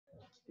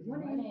Good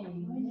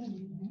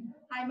morning.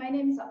 Hi, my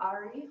name is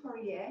Ari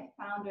Hourier,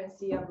 founder and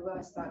CEO of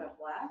Women Startup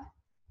Lab.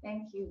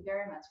 Thank you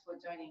very much for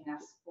joining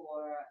us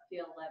for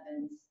Phil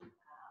Libin's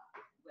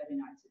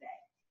webinar today.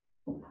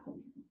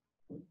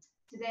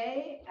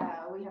 Today,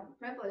 we have the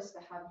privilege to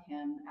have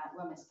him at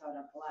Women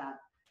Startup Lab.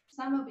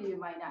 Some of you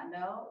might not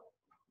know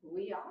who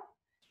we are.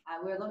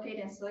 We're located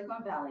in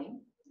Silicon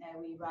Valley, and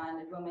we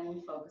run a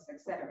women-focused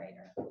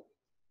accelerator.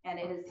 And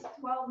it is a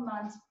 12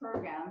 months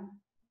program.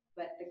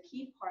 But the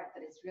key part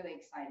that is really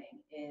exciting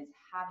is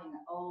having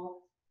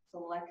all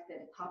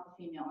selected top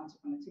female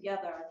entrepreneurs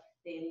together.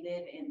 They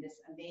live in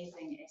this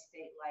amazing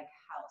estate-like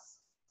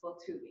house for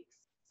 2 weeks.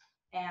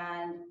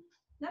 And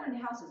not only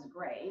the house is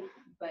great,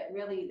 but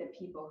really the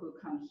people who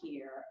come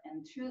here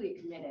and truly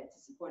committed to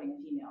supporting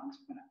a female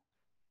entrepreneur.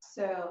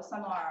 So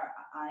some are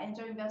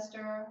angel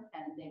investor,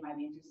 and they might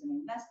be interested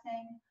in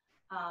investing,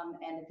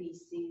 and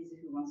VCs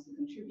who wants to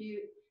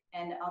contribute,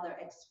 and other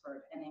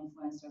experts and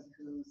influencers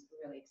who's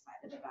really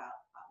excited about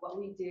what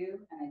we do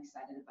and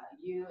excited about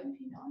you and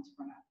female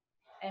entrepreneur.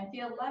 And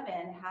Phil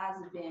Libin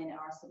has been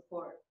our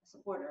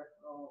supporter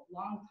for a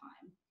long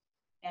time.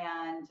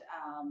 And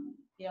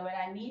when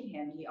I meet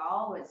him, he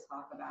always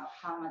talks about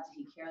how much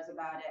he cares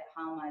about it,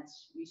 how much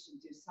we should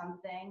do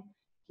something.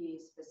 He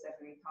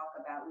specifically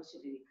talked about we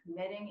should be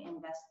committing,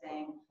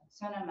 investing a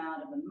certain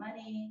amount of the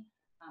money,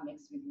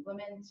 expecting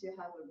women to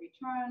have a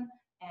return,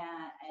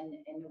 and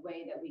in a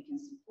way that we can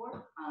support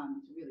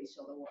to really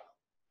show the world.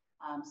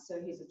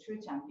 So he's a true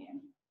champion.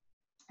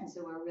 And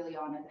so we're really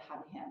honored to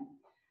have him.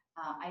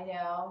 I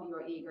know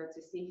you're eager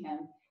to see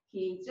him.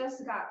 He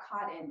just got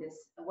caught in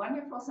this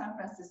wonderful San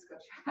Francisco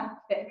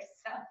traffic,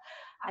 so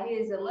he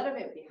is a little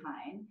bit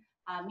behind.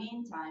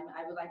 Meantime,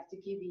 I would like to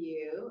give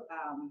you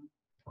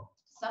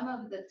some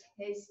of the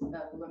taste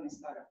of Women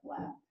Startup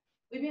Lab.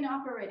 We've been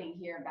operating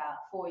here about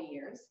 4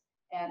 years.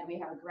 And we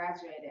have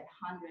graduated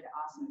 100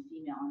 awesome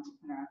female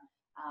entrepreneurs.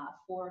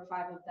 4 or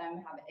 5 of them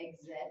have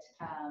exit.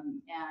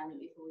 And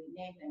if we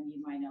name them,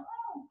 you might know,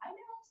 oh, I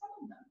know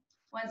some of them.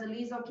 One's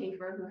Elise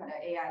O'Kafer, who had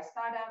an AI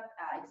startup,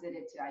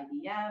 exited to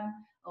IBM.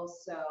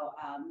 Also,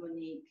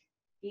 Monique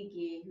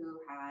Iggy, who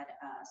had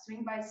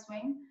Swing by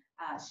Swing.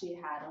 She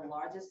had the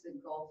largest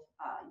golf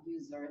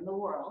user in the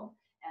world,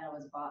 and it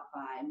was bought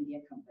by a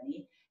media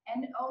company.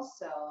 And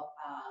also,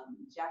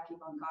 Jackie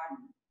Von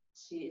Garden.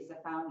 She is the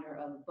founder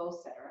of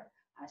Bowsetter.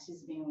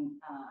 She's been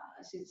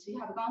she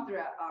have gone through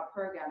our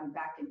program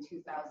back in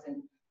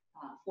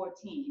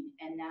 2014,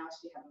 and now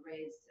she have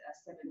raised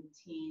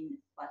 $17+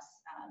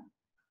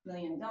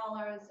 million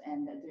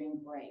and doing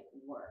great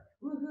work.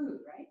 Woohoo,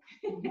 right?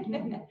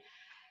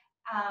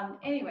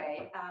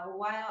 Anyway,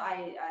 while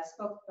I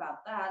spoke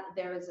about that,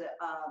 there is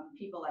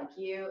people like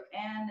you,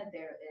 and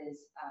there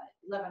is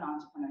 11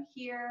 entrepreneurs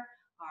here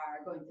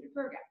are going through the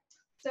program.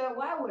 So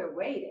while we're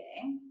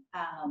waiting,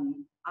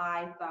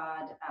 I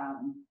thought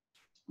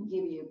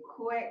give you a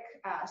quick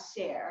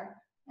share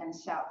and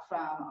shout from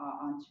our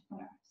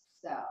entrepreneurs.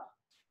 So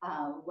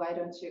why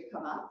don't you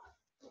come up?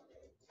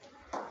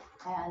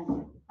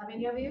 And how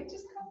many of you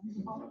just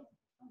come?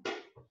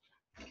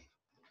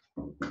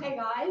 Hey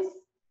guys,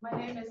 my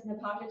name is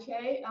Natasha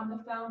Che. I'm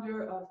the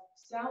founder of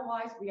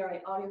Soundwise. We are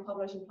an audio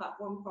publishing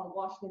platform from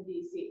Washington,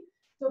 D.C.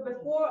 So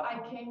before I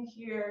came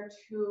here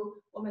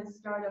to Women's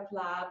Startup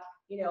Lab,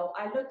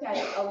 I looked at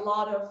a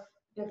lot of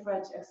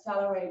different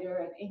accelerator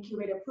and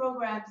incubator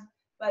programs,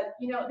 but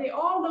they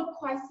all look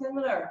quite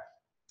similar.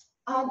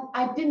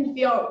 I didn't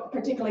feel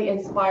particularly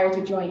inspired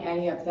to join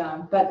any of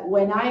them, but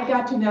when I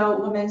got to know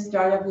Women's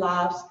Startup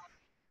Labs,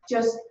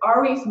 just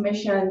Ari's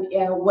mission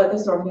and what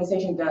this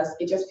organization does,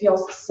 it just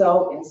feels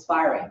so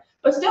inspiring.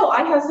 But still,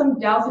 I had some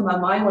doubts in my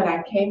mind when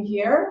I came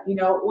here.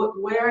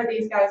 What are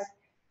these guys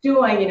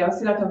doing?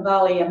 Silicon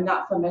Valley, I'm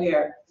not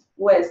familiar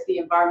with the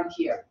environment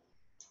here.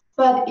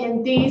 But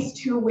in these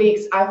 2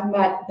 weeks, I've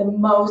met the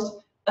most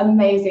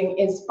amazing,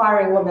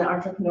 inspiring women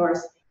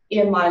entrepreneurs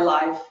in my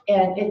life,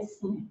 and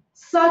it's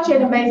such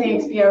an amazing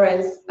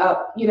experience.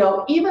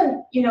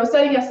 Even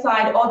setting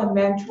aside all the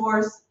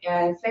mentors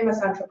and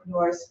famous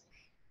entrepreneurs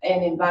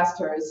and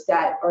investors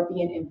that are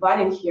being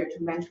invited here to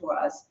mentor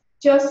us,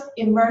 just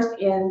immersed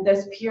in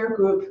this peer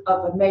group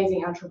of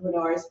amazing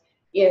entrepreneurs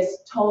is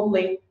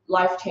totally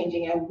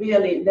life-changing and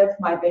really lift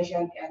my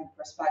vision and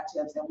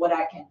perspectives and what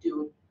I can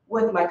do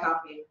with my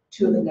company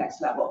to the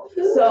next level.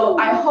 So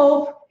I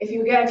hope if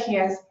you get a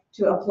chance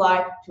to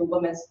apply to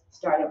Women's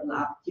Startup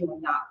Lab, you will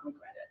not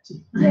regret it.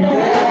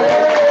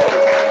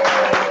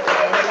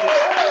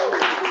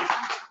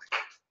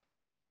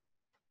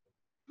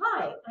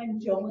 Hi, I'm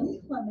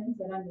Jolene Clemens,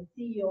 and I'm the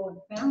CEO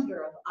and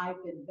founder of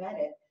I've Been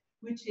Vetted,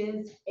 which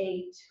is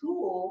a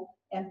tool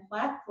and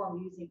platform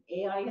using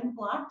AI and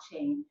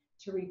blockchain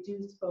to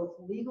reduce both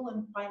legal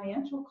and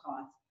financial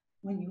costs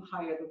when you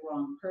hire the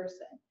wrong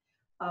person.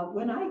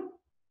 When I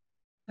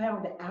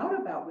found out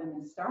about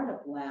Women's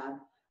Startup Lab,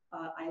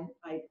 I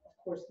of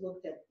course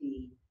looked at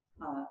the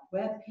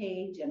web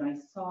page and I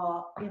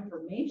saw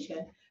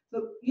information.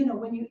 But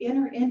when you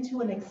enter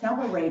into an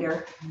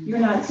accelerator, you're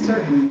not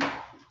certain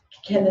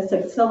can this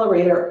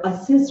accelerator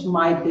assist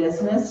my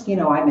business? You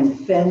know, I'm in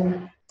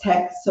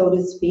fintech, so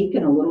to speak,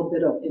 and a little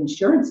bit of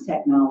insurance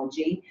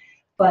technology,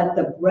 but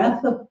the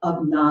breadth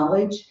of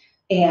knowledge,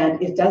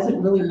 and it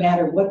doesn't really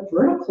matter what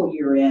vertical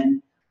you're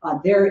in,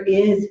 there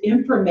is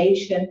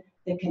information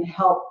that can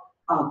help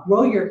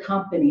grow your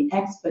company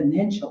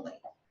exponentially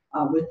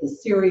with the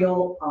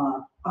serial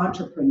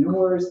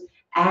entrepreneurs,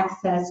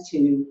 access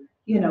to,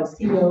 you know,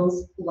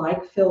 CEOs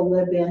like Phil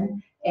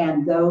Libin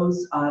and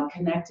those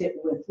connected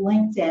with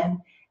LinkedIn,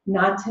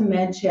 not to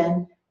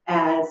mention,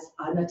 as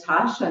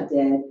Natasha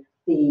did,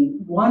 the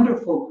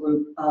wonderful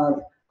group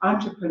of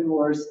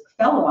entrepreneurs,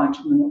 fellow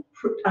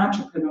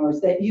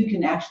entrepreneurs that you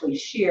can actually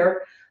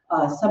share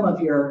some of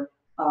your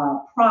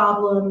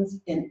problems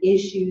and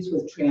issues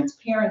with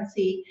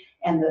transparency,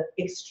 and the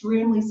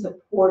extremely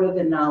supportive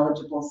and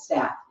knowledgeable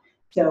staff.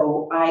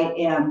 So I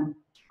am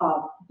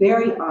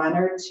very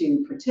honored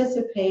to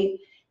participate,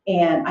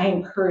 and I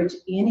encourage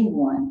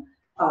anyone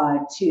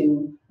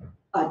to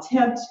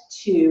attempt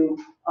to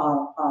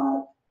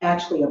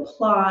actually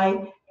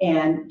apply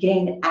and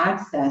gain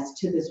access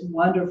to this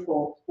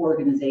wonderful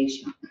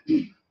organization.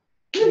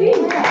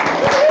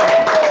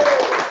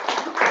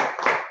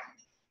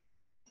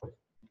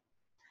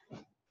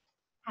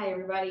 Hi,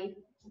 everybody.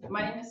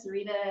 My name is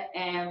Sarita,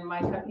 and my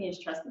company is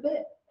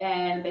Trustabit,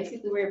 and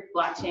basically we're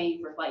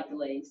blockchain for flight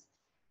delays.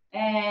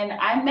 And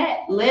I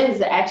met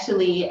Liz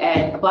actually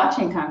at a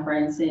blockchain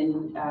conference,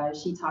 and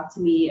she talked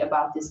to me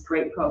about this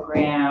great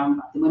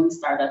program, the Women's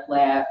Startup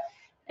Lab,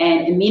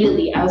 and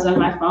immediately I was on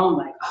my phone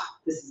like, oh,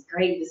 this is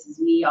great, this is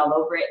me all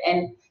over it.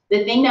 And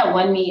the thing that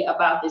won me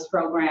about this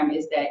program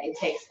is that it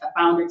takes a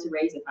founder to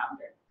raise a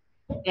founder.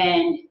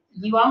 And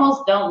you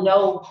almost don't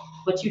know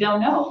what you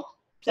don't know.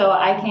 So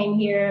I came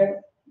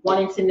here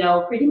wanting to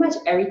know pretty much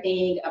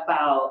everything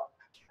about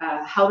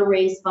how to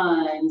raise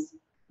funds,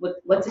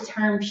 what's a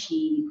term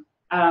sheet,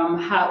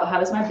 how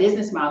does my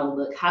business model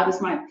look, how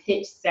does my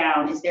pitch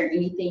sound, is there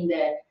anything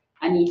that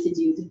I need to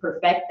do to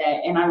perfect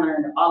that? And I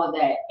learned all of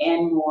that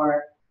and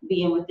more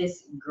being with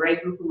this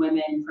great group of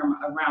women from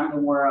around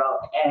the world.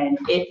 And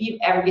if you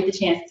ever get the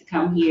chance to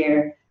come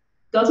here,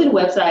 go to the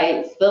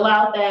website, fill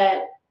out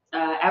that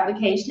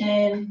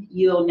application,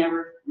 you'll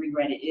never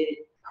regret it.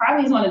 It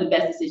probably is one of the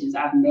best decisions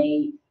I've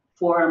made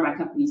for my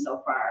company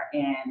so far.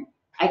 And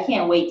I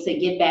can't wait to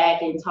get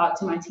back and talk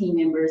to my team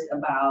members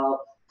about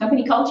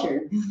company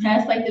culture.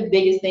 That's like the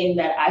biggest thing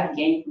that I've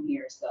gained from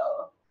here. So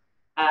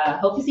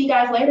hope to see you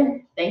guys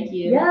later. Thank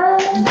you.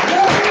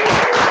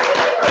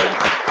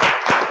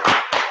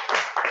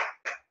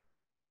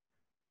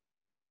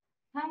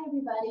 Hi,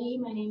 everybody.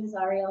 My name is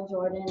Ariel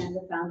Jordan. I'm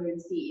the founder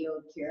and CEO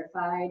of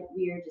Curified.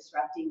 We are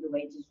disrupting the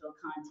way digital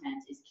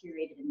content is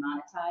curated and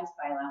monetized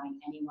by allowing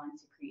anyone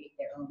to create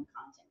their own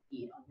content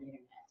feed on the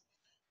internet.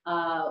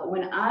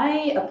 When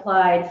I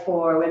applied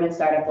for Women's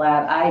Startup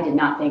Lab, I did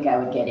not think I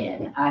would get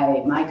in.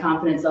 My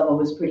confidence level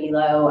was pretty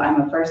low.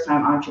 I'm a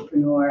first-time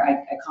entrepreneur.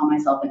 I call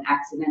myself an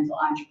accidental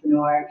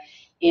entrepreneur.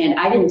 And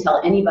I didn't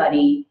tell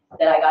anybody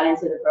that I got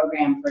into the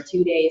program for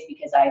 2 days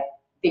because I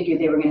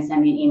figured they were going to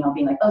send me an email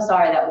being like, oh,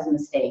 sorry, that was a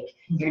mistake.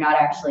 You're not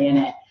actually in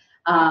it.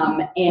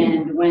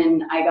 And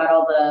when I got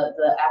all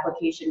the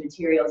application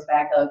materials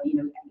back of, you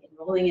know,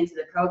 enrolling into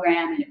the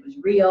program and it was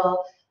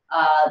real,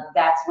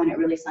 that's when it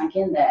really sunk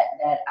in that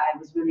I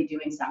was really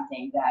doing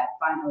something that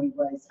finally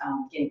was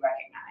getting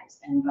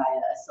recognized. And by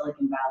a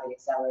Silicon Valley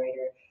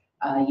accelerator,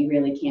 you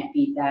really can't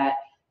beat that.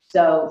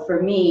 So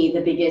for me,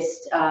 the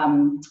biggest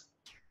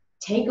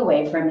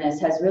takeaway from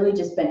this has really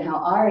just been how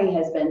Ari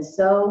has been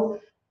so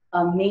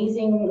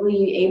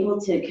amazingly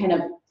able to kind of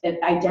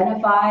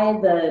identify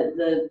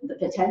the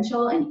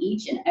potential in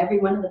each and every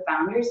one of the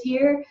founders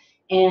here,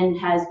 and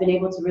has been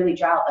able to really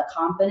draw out the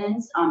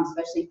confidence,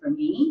 especially for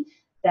me,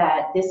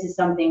 that this is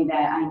something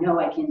that I know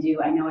I can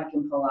do, I know I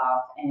can pull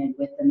off. And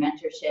with the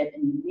mentorship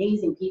and the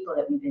amazing people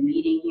that we've been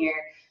meeting here,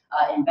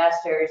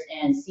 investors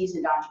and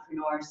seasoned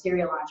entrepreneurs,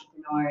 serial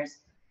entrepreneurs,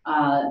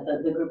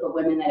 the group of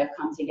women that have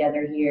come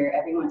together here,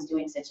 everyone's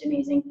doing such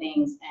amazing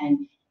things.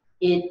 And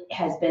it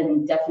has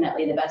been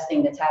definitely the best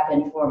thing that's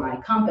happened for my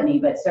company,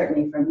 but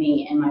certainly for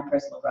me and my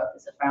personal growth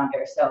as a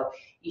founder. So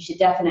you should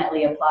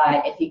definitely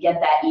apply. If you get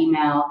that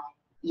email,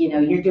 you know,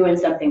 you're doing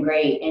something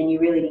great and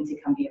you really need to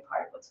come be a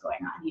part of what's going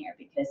on here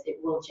because it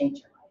will change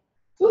your life.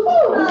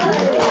 Woo-hoo!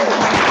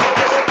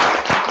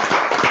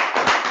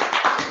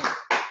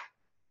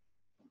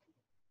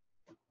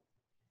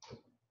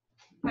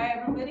 Hi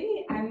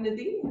everybody, I'm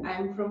Nidhi.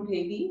 I'm from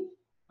Paybe.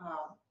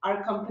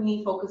 Our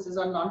company focuses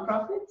on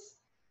nonprofits.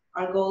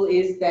 Our goal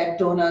is that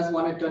donors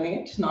want to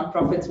donate,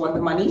 nonprofits want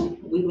the money.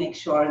 We make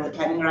sure the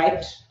timing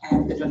right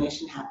and the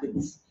donation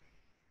happens.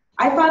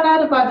 I found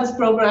out about this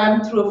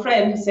program through a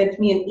friend who sent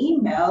me an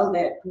email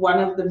that one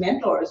of the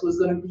mentors who's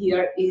going to be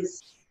here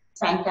is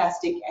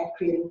fantastic at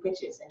creating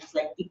pitches. And it's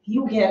like, if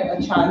you get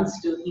a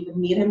chance to even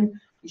meet him,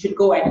 you should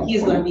go, and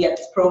he's going to be at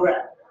this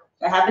program.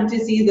 I happened to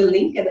see the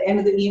link at the end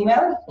of the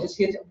email, just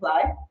hit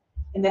apply.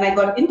 And then I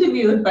got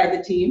interviewed by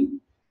the team.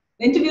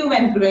 The interview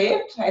went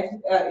great.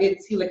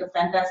 It seemed like a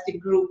fantastic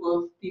group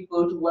of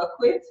people to work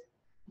with.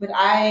 but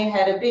I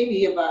had a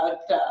baby about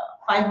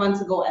 5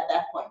 months ago at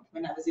that point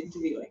when I was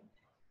interviewing.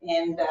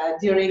 And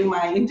during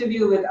my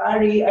interview with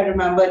Ari, I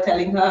remember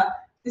telling her,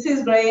 this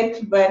is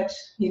great, but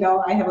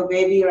I have a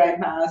baby right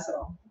now,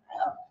 so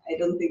I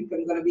don't think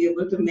I'm going to be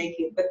able to make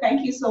it. But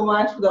thank you so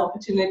much for the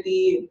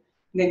opportunity,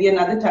 maybe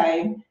another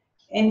time.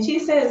 And she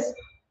says,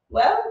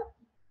 well,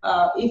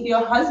 if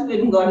your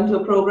husband got into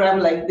a program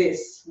like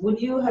this,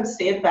 would you have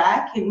stayed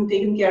back and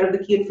taken care of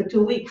the kid for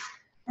 2 weeks?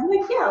 I'm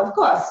like, yeah, of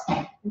course.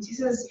 And she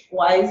says,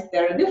 why is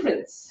there a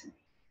difference?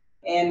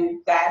 And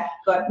that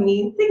got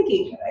me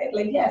thinking, right?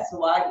 Like, yes,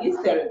 why is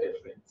there a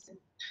difference?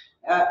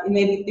 It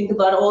made me think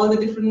about all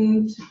the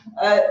different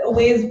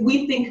ways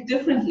we think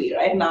differently,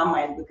 right, in our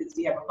mind, because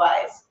we have a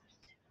bias.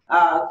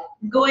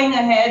 Going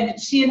ahead,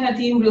 she and her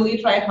team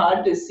really tried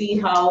hard to see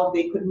how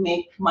they could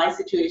make my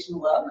situation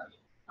work.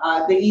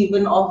 They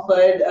even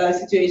offered a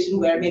situation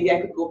where maybe I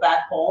could go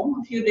back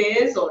home a few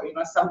days, or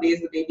some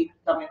days the baby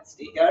could come and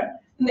stay here.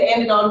 In the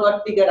end, it all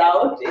got figured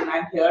out, and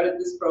I'm here at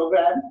this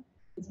program.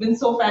 It's been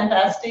so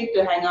fantastic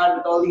to hang out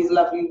with all these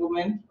lovely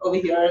women over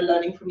here,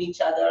 learning from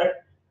each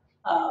other.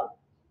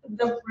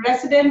 The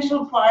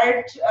residential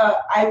part,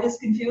 I was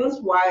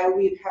confused why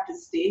we'd have to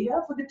stay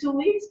here for the 2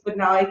 weeks, but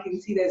now I can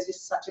see there's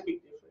just such a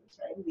big difference,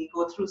 right? We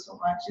go through so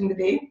much in the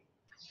day,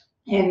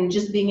 and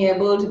just being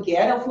able to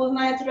get a full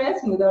night's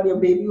rest without your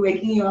baby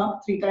waking you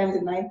up 3 times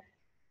a night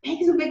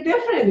makes a big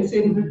difference.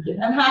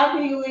 And I'm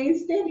happy we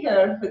stayed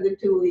here for the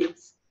 2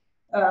 weeks.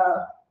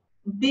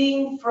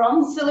 Being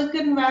from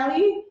Silicon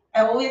Valley,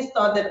 I always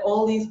thought that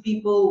all these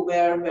people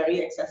were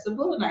very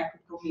accessible and I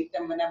could go meet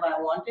them whenever I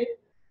wanted.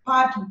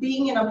 But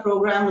being in a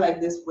program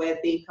like this where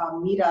they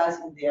come meet us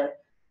and they're,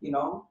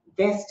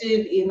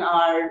 vested in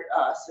our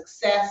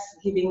success,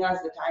 giving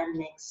us the time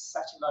makes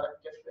such a lot of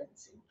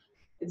difference.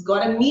 It's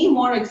gotten me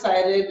more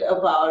excited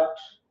about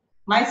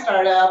my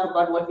startup,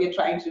 about what we're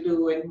trying to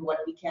do and what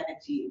we can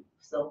achieve.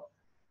 So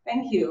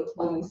thank you,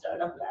 Women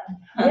Startup Lab.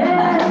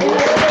 Yeah.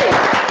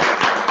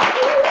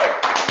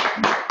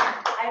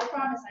 I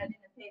promise I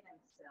didn't pay them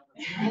to sell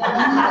them.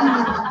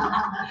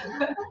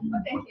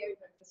 Well, thank you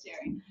everybody for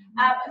sharing.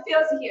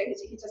 Phil's here,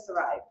 he just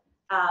arrived.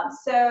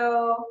 So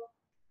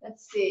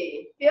let's see.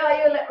 Phil, are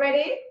you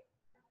ready?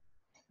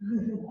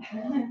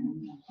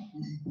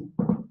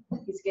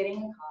 He's getting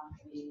a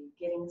coffee,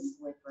 getting a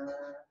slipper,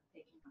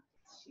 taking off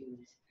his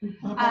shoes.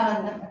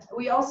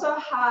 We also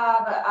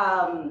have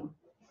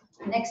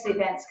next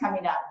events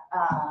coming up.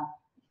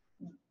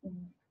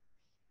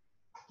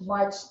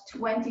 March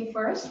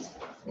 21st.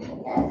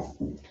 Yes.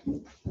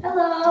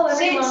 Hello,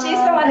 everyone.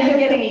 She's the one who's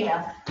getting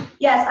email.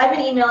 Yes, I've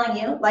been emailing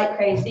you like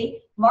crazy.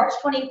 March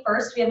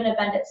 21st, we have an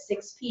event at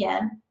 6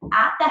 p.m.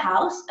 at the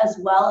house as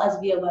well as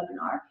via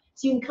webinar.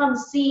 So you can come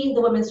see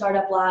the Women's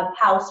Startup Lab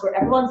house where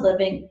everyone's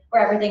living,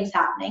 where everything's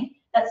happening.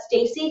 That's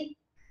Stacy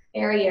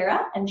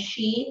Ferriera, and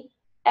she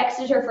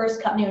exited her first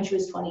company when she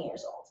was 20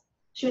 years old.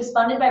 She was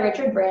funded by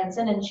Richard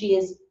Branson, and she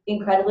is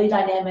incredibly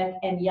dynamic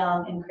and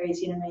young and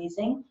crazy and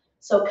amazing.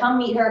 So come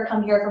meet her,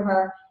 come hear from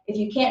her. If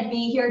you can't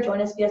be here,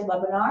 join us via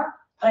webinar.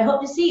 But I hope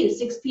to see you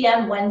 6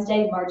 p.m.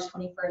 Wednesday, March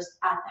 21st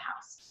at the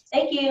house.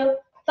 Thank you.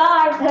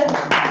 Bye.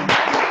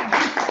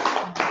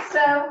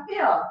 So,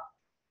 Phil.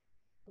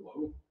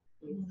 Hello.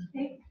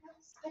 Take a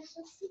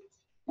special seat.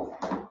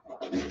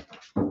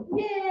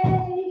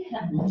 Yay.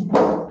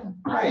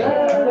 Hi.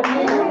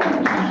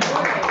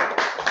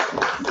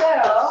 So,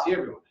 See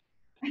everyone.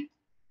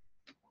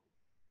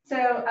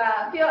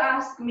 Phil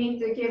asked me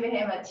to give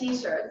him a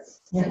t-shirt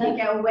so he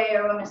can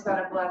wear Women's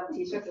Startup Lab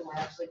t-shirts that we're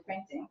actually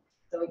printing,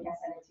 so we can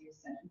send it to you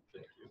soon. Thank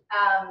you.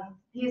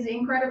 He's an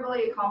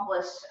incredibly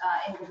accomplished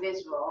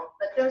individual,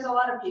 but there's a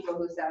lot of people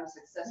who sound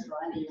successful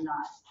and he's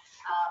not.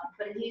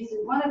 But he's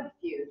one of the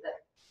few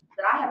that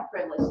I have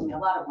privileged to meet, a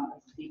lot of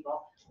wonderful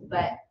people,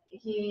 but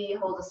he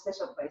holds a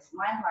special place in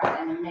my heart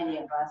and in many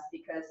of us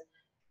because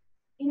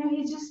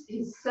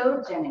he's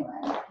so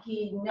genuine.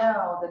 He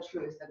knows the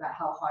truth about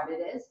how hard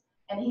it is.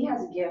 And he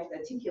has a gift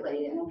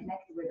articulated and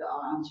connected with the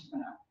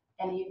entrepreneur.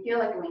 And you feel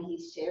like when he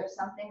shares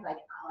something, like,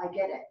 oh, I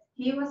get it.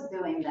 He was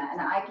doing that,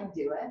 and I can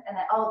do it. And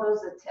then, oh,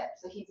 those are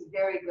tips. So he's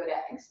very good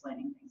at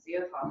explaining things. So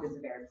your talk is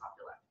very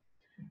popular.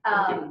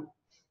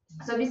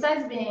 So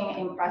besides being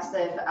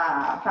impressive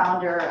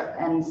founder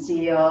and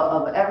CEO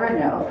of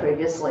Evernote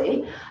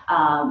previously,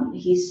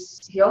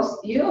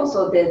 you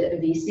also did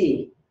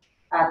VC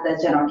at the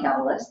General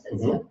Catalyst.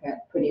 It's a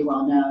pretty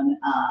well-known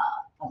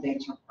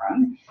venture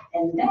firm.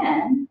 And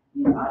then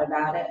you thought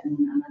about it in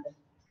another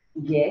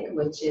gig,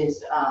 which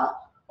is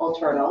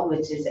Alternative,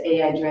 which is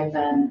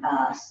AI-driven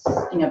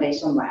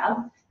innovation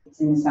lab. It's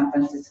in San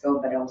Francisco,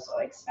 but also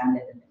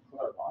expanded and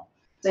global.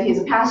 So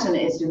his passion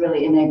is to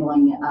really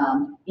enabling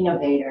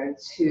innovator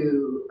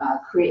to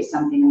create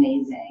something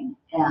amazing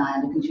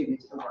and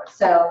contribute to the world.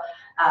 So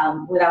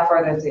without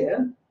further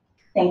ado,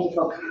 thank you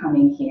for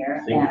coming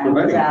here. Thank you for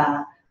inviting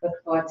me. Look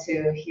forward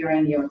to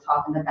hearing your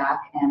talk in the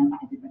back, and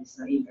everybody's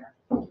so eager.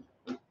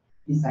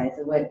 Besides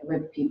the web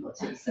people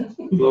too. So.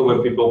 Hello,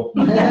 web people.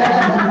 We'll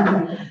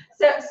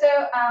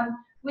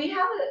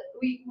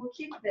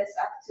keep this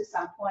up to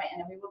some point,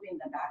 and then we will be in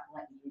the back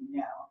letting you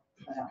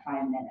about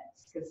 5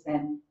 minutes, because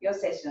then your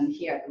session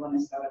here at the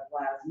Women's Startup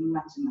Lab is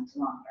much, much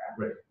longer.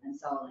 Right. And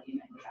so I'll let you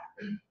know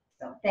that.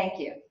 So thank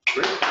you.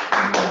 Great. Is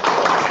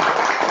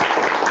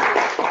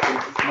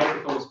the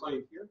microphone is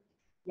playing here?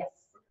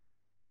 Yes.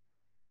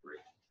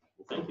 Great.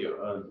 Well, thank you.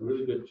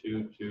 Really good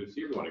to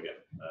see everyone again.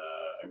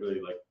 I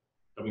really like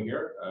coming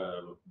here.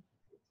 It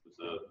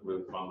was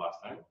really fun last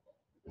time.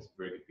 It's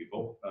very good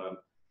people.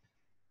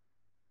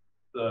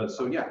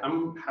 So yeah,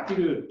 I'm happy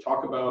to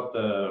talk about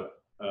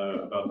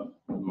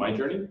my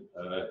journey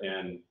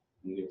and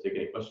take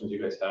any questions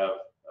you guys have.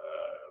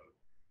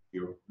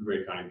 You're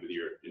very kind with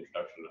your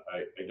introduction.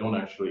 I don't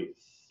actually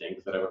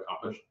think that I've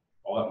accomplished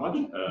all that much,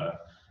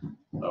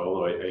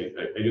 although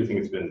I do think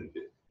it's been,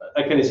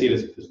 I kind of see it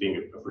as being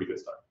a pretty good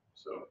start.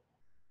 So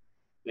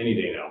any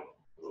day now,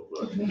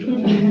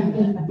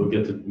 we'll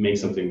get to make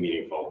something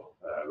meaningful.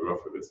 We're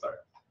off to a good start.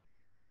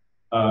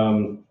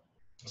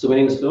 So my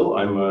name is Phil.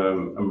 I'm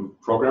a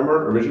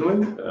programmer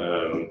originally.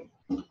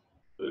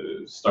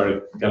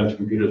 Got into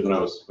computers when I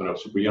was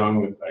super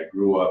young. I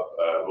grew up.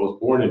 I was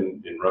born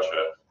in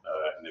Russia,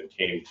 and then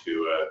came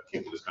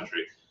to this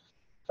country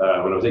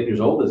when I was 8 years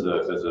old as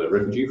a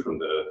refugee from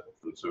the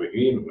Soviet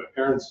Union with my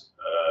parents,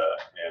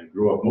 and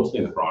grew up mostly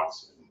in the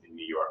Bronx in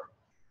New York,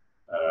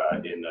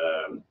 in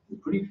a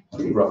pretty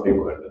rough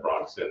neighborhood in the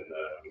Bronx in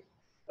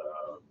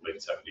late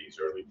 70s,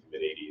 early to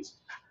mid 80s.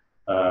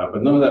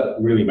 But none of that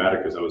really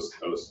mattered because I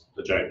was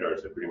a giant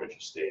nerd. So I pretty much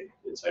just stayed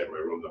inside of my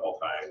room the whole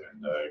time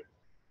and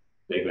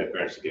begged my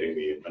parents to getting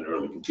me an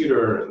early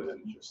computer, and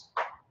then just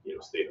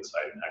stayed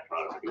inside and hacked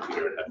around on the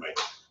computer and had my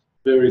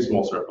very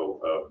small circle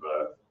of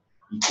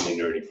equally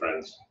nerdy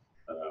friends.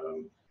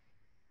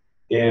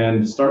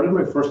 And started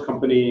my first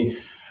company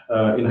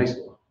in high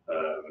school.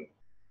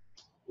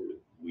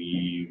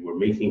 We were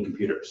making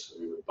computers.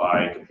 We would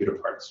buy computer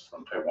parts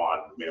from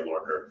Taiwan, mail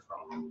order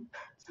from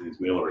these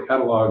mail order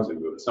catalogs, and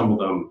we would assemble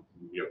them,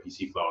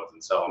 PC clones,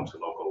 and sell them to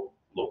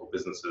local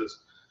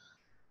businesses.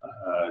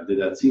 Did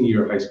that senior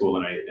year of high school,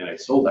 and I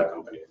sold that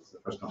company. It was the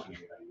first company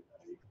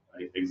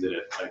I exited.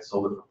 I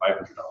sold it for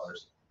 $500,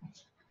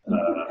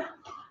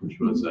 which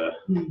was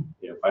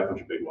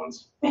 500 big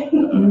ones,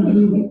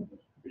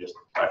 just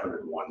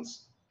 500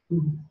 ones.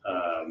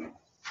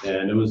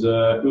 And it was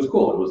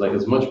cool. It was like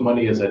as much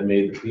money as I'd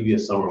made the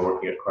previous summer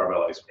working at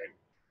Carvel Ice Cream.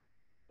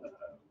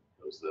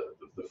 It was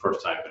the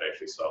first time that I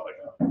actually saw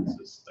this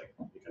is like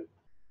you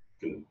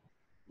can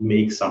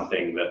make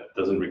something that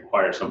doesn't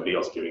require somebody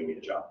else giving me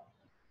a job.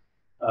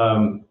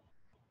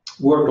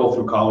 Worked all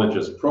through college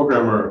as a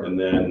programmer, and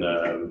then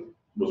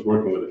was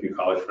working with a few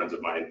college friends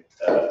of mine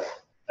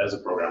as a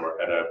programmer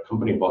at a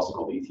company in Boston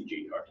called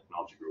ATG, our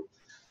technology group.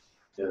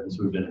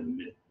 So we've been in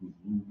the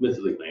mid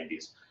to late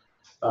 90s.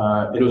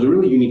 It was a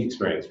really unique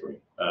experience for me.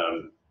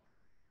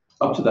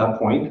 Up to that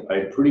point,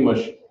 I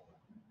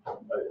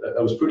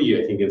was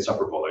pretty, I think,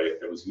 insufferable.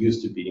 I was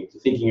used to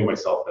thinking of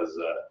myself as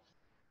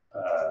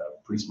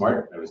pretty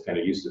smart. I was kind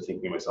of used to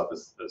thinking of myself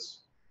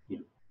as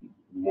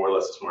more or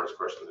less the smartest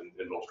person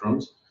in most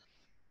rooms.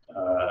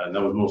 And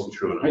that was mostly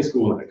true in high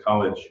school and in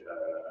college.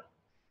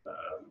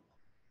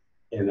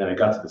 And then I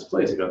got to this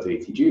place, I got to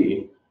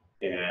ATG,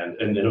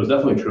 and it was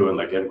definitely true in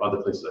like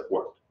other places I've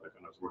worked. Like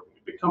when I was working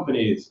with big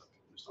companies,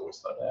 I just always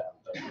thought, that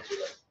must be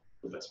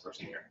the best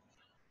person here.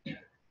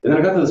 And then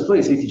I got to this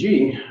place,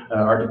 ATG,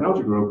 our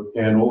technology group,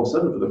 and all of a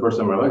sudden, for the first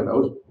time in my life, I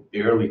was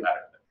barely at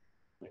it.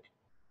 Like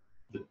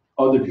the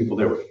other people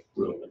there were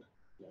really good.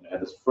 And I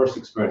had this first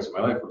experience in my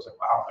life where I was like,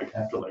 wow, I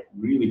have to like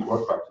really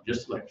work hard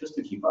just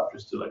to keep up,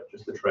 just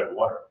to tread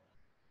water,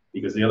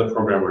 because the other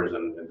programmers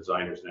and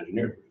designers and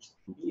engineers were just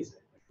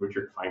amazing. Like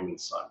Richard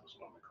Feynman's son was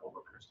one of my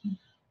coworkers,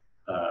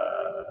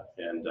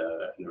 and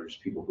there were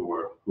just people who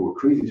were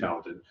crazy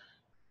talented.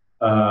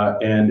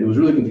 And it was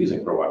really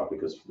confusing for a while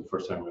because for the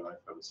first time in my life,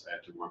 I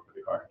had to work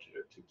really hard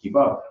to keep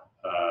up.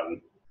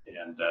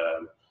 And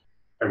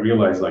I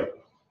realized like,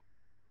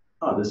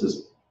 oh, this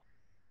is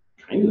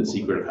kind of the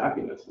secret of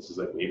happiness. This is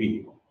like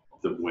maybe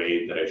the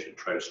way that I should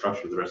try to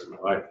structure the rest of my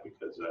life,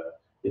 because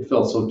it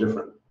felt so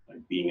different,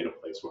 like being in a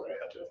place where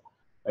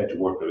I had to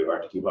work really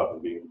hard to keep up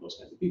and being with those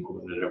kinds of people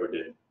than it ever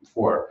did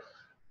before.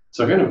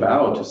 So I kind of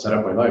vowed to set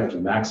up my life to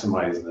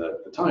maximize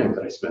the time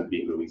that I spent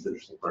being the least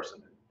interesting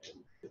person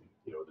in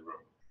the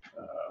room.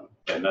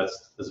 And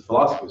that's, as a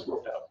philosophy, has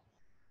worked out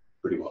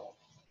pretty well.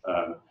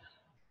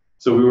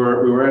 So we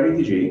were at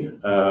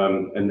ATG,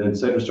 and then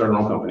decided to start our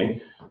own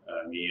company.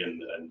 Me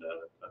and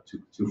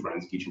two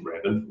friends, Keach and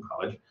Brandon from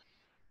college.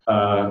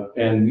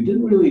 And we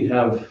didn't really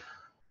have,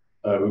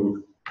 we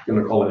were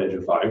going to call it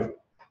Engine 5.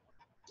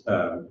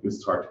 Because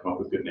it's hard to come up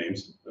with good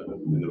names.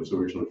 And there was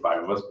originally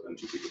 5 of us, and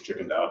 2 people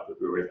chickened out,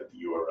 but we already had the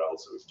URL,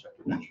 so we checked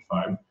with Engine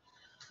 5.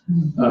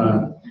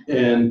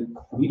 And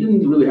we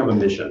didn't really have a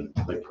mission.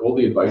 Like all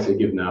the advice I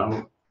give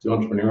now to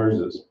entrepreneurs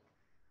is,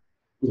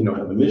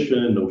 have a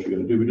mission, know what you're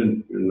going to do. We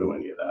didn't know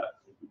any of that.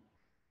 We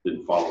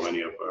didn't follow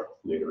any of our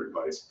later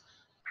advice.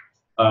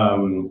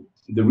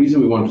 The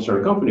reason we wanted to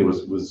start a company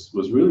was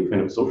really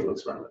kind of a social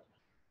experiment.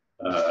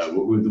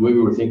 The way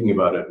we were thinking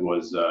about it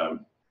was,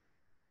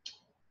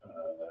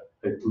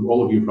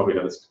 all of you probably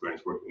had this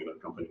experience working in other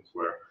companies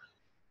where,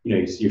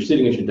 you're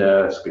sitting at your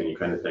desk and you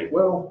kind of think,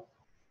 well,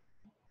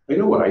 I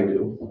know what I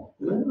do,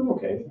 and I'm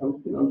okay.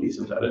 I'm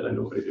decent at it. I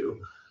know what I do.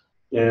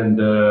 And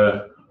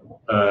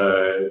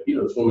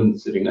this woman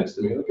sitting next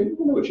to me, okay, I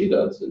know what she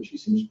does, and she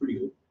seems pretty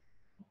good.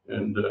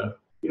 And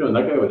and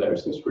that guy over there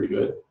seems pretty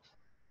good.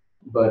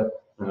 But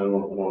I don't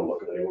want to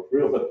look at anyone for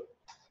real. But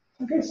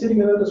the guy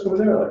sitting at that desk over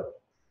there, like,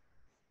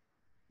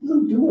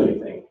 doesn't do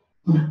anything.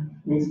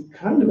 He's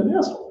kind of an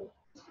asshole.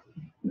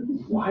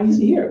 Why is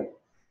he here?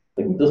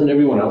 Like, doesn't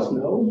everyone else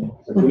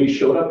know? Like, when he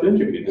showed up to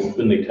interview,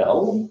 didn't they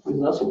tell?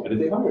 Why did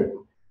they hire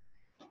him?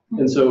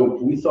 And so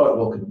we thought,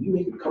 well, could we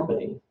make a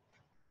company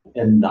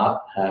and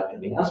not have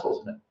any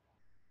assholes in it?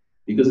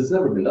 Because it's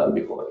never been done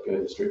before, like in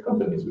the history of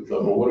companies. We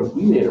thought, well, what if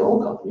we made our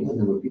own company, and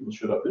then when people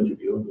showed up to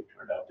interview and they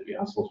turned out to be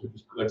assholes, we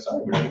just be like,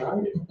 sorry, we're not going to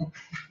hire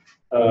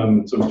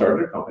you. So we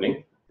started a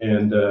company,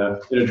 and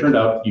it turned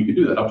out you could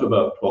do that up to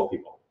about 12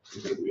 people. I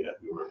think we had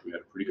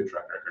a pretty good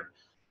track record.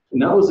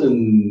 And that was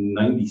in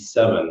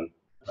 '97,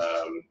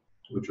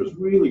 which was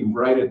really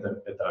right at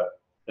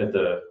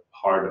the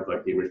heart of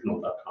like the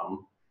original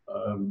 .com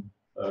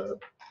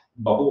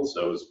bubble.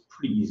 So it was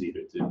pretty easy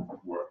to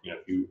work.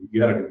 If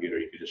you had a computer,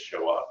 you could just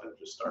show up and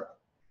just start.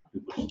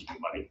 People just give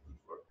you money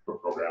for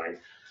programming.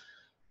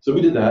 So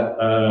we did that.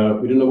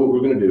 We didn't know what we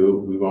were going to do.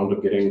 We wound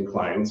up getting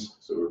clients,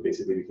 so we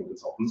basically became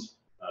consultants.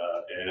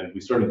 And we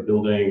started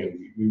building, and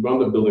we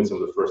wound up building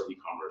some of the first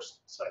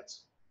e-commerce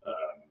sites. A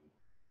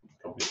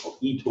company called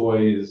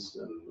eToys,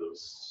 and there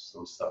was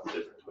some stuff we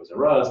did for Toys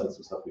R Us, and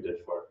some stuff we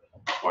did for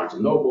Barnes &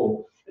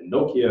 Noble and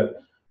Nokia.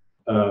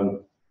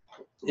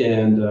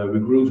 And we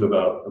grew to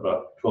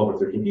about 12 or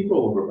 13 people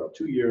over about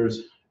 2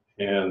 years,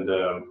 and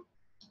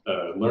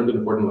learned an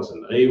important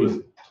lesson. A, it was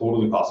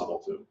totally possible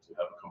to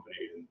have a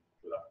company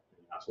without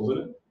any assholes in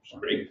it, which is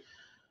great.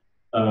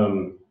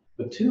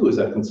 But two is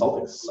that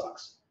consulting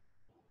sucks.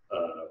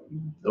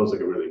 That was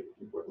like a really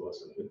important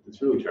lesson.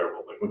 It's really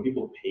terrible. Like when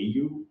people pay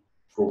you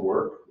for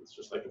work, it's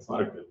just like, it's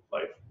not a good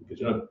life because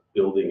you're not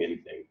building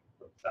anything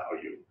of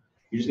value.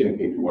 You're just getting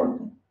paid for work.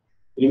 And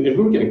we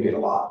were getting paid a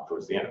lot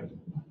towards the end.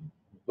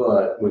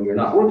 But when you're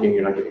not working,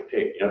 you're not getting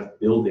paid. You're not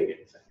building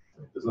anything.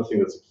 There's nothing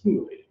that's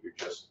accumulating. You're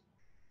just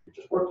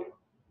working.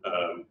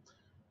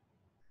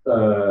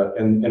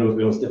 And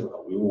it was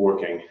difficult. We were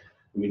working,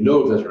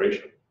 no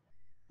exaggeration,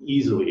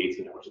 easily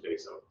 18 hours a day,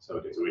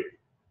 7 days a week.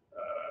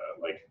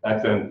 Like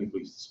back then, people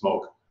used to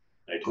smoke.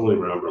 And I totally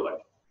remember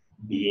like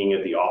being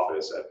at the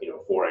office at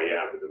 4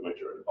 a.m. in the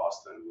winter in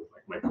Boston with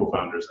like my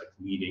co-founders like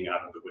leaning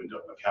out of the window,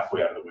 like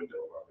halfway out of the window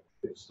of our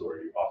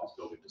fifth-story office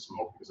building to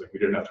smoke because like we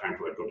didn't have time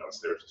to like go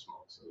downstairs to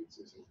smoke. So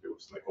it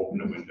was like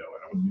open a window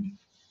and I would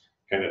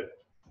kind of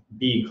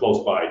be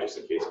close by just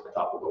in case it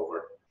toppled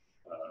over.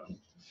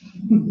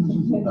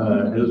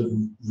 It was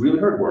really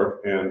hard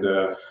work, and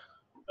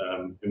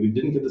we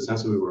didn't get the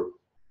sense that we were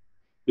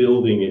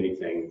building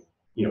anything,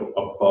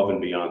 above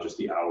and beyond just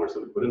the hours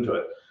that we put into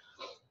it.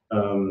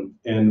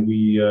 And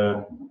we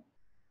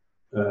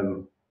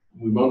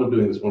wound up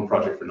doing this one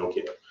project for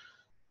Nokia.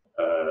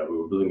 We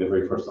were building the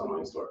very first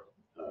online store,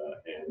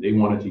 and they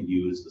wanted to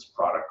use this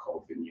product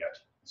called Vignette,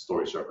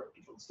 Story Server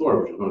Digital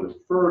Store, which was one of the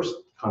first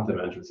content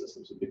management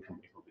systems, a big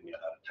company called Vignette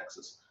out of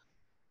Texas.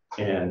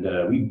 And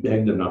we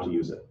begged them not to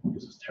use it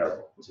because it's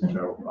terrible. It's a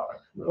terrible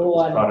product. Like,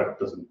 this product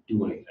doesn't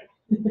do anything.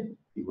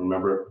 You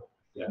remember?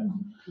 Yeah.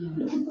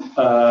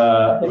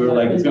 We were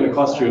like, it's going to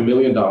cost you $1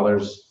 million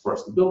for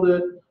us to build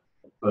it,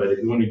 but if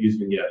you want to use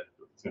Vignette,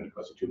 it's going to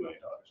cost you $2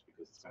 million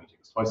because it's going to take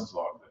us twice as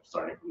long as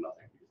starting from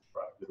nothing because the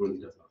product really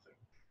does nothing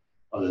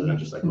other than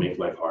just like make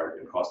life hard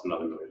and cost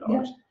another $1 million.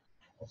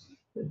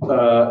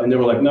 And they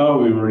were like, no,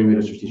 we've already made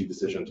a strategic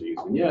decision to use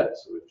Vignette,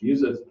 so if you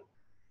use it,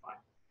 fine.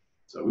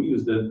 So we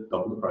used it,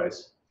 double the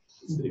price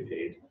they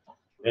paid.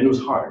 And it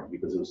was hard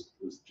because it was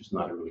just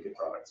not a really good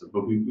product. So,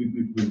 but we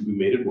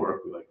made it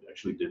work. We like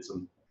actually did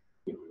some,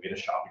 we made a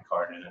shopping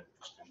cart in it, which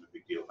was kind of a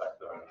big deal back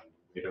then, and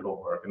made it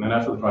all work. And then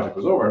after the project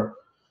was over,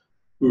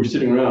 we were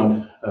sitting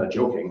around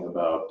joking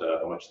about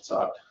how much it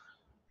sucked.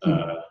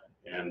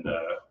 And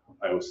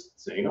I was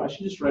saying, I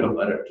should just write a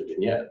letter to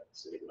Vignette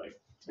saying like,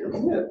 dear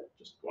Vignette,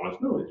 just want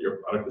to know that your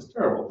product is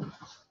terrible.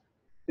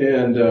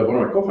 And one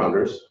of our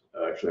co-founders,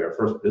 actually our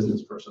first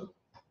business person,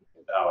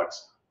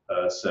 Alex,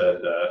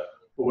 said,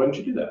 well, why don't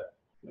you do that?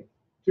 Like,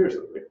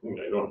 seriously, like, you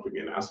don't have to be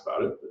an ass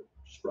about it, but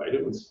just write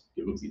it and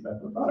give them feedback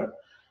on the product.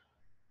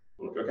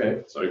 I'm like,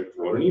 okay, so I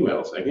wrote an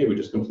email saying, hey, we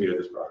just completed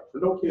this product for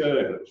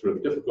Nokia, and it's really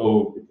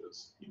difficult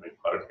because your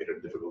product made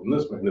it difficult in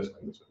this way, and this way,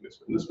 and this way, and this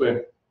way, and this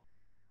way.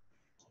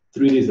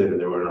 3 days later,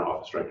 they were in our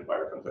office trying to buy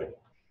our company.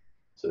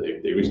 So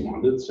they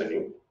responded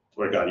saying,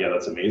 oh my God, yeah,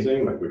 that's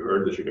amazing. Like, we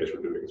heard that you guys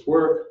were doing this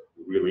work.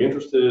 We're really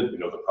interested. We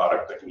know the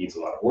product that needs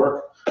a lot of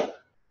work.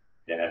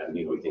 And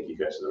we think you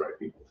guys are the right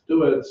people to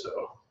do it.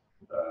 So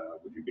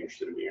would you be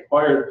interested in being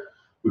acquired?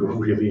 We were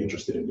really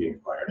interested in being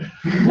acquired.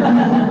 Because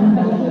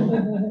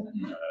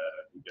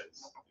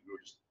we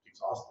were just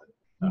exhausted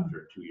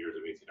after 2 years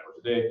of 18 hours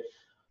a day.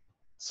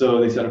 So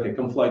they said, okay,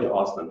 come fly to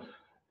Austin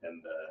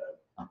and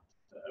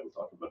we'll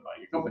talk about buying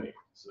your company.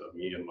 So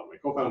me and one of my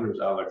co-founders,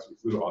 Alex, we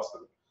flew to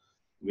Austin.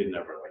 We had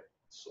never like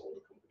sold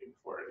a company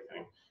before or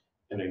anything.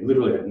 And I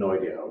literally had no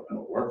idea how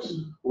it works,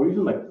 or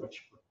even like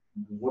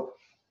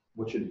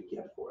what should we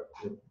get for it?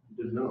 I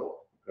didn't know.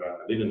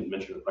 They didn't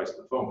mention the price on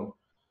the phone.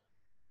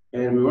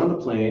 And we were on the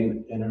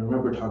plane, and I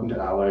remember talking to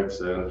Alex,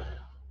 and I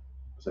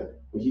was like,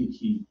 well,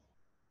 he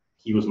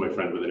was my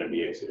friend with an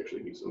MBA, so he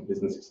actually knew some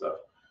businessy stuff.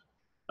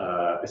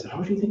 I said, how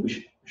much do you think we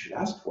should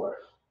ask for?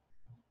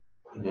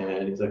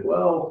 And he's like,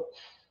 well,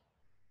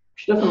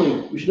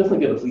 we should definitely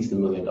get at least $1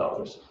 million,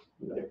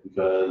 right?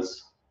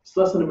 Because it's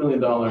less than $1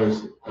 million.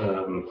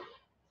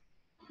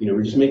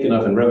 We just make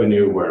enough in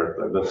revenue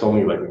where that's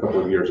only like a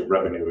couple of years of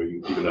revenue,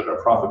 even at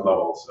our profit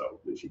level. So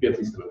we should get at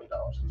least $1 million. I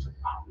was like,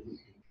 wow,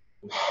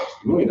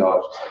 $1 million?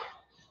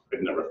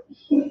 I'd never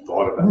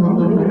thought of that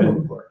number in my head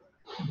before.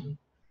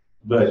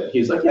 But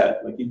he's like,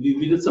 yeah, like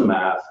we did some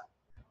math,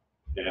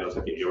 and I was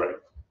like, yeah, you're right.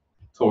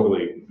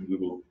 Totally, we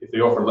will. If they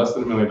offer less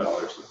than $1 million,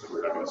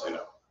 we're not going to say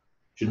no.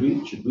 Should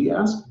we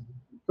ask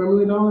for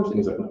 $1 million? And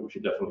he's like, no, we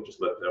should definitely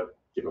just let them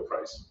give a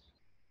price.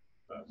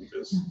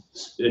 Because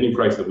any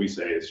price that we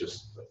say is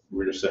just,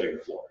 we're just setting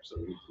the floor. So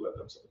we need to let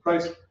them set the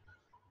price.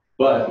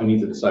 But we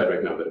need to decide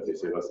right now that if they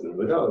say less than $1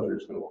 million, we're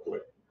just going to walk away.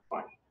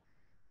 Fine.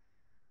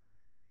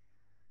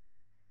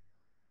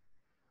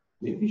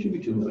 Maybe it should be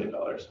 $2 million.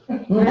 What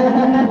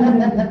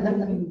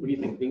do you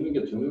think? Think we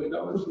get $2 million?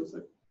 He's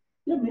like,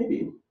 yeah,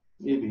 maybe.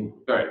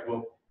 All right.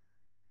 Well,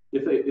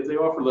 if they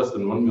offer less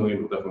than 1 million,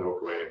 we'll definitely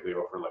walk away. If they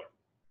offer like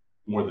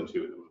more than 2,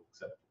 then we'll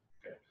accept.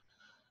 Okay.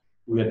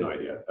 We had no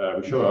idea.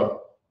 We show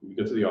up. We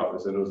go to the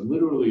office, and it was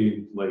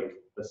literally like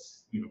a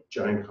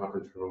giant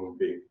conference room,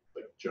 big,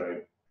 like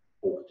giant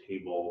oak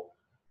table,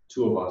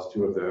 2 of us,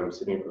 2 of them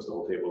sitting across the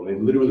whole table, and they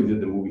literally did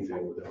the movie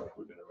thing where they're like,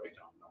 we're going to write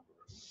down a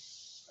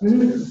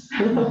number.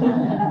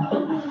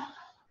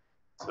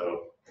 So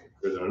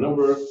there's a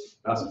number,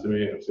 pass it to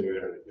me, I'm sitting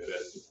there, and I did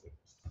it.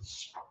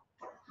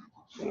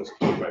 And it was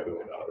 $25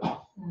 million.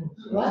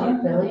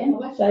 What, billion?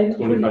 $25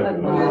 million.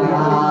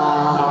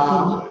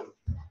 Wow.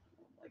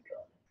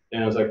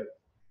 And I was like,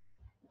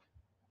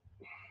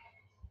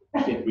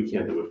 we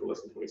can't do it for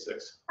less than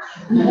 26.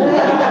 And they're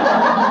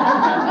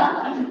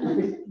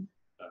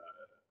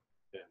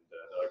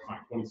like,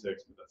 fine,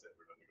 26, but that's it.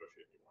 We're not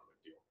negotiating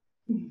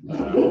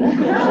anymore.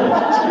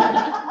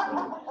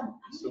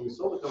 So we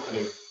sold the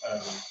company,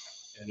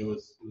 and it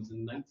was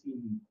in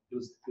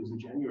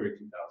January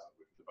 2000,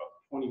 which was about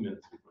 20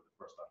 minutes before the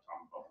first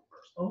 .com bubble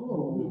burst.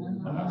 Oh.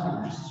 So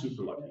we're just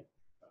super lucky.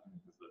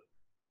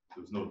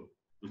 There was no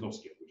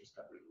skill. We just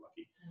got really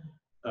lucky.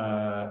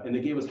 And they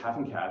gave us half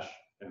in cash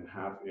and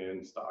half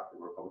in stock. They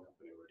were a public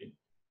company already.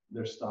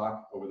 Their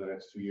stock over the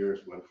next 2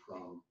 years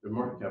their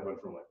market cap went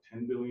from like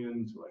 10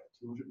 billion to like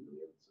 200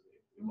 million. So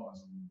they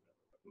lost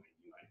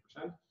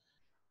like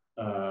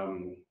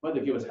 99%. But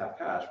they gave us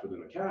half cash, but in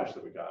the cash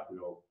that we got, we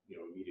all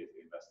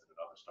immediately invested in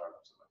other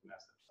startups like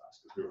Nasdaq stocks,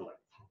 because we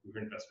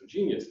were investment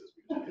geniuses.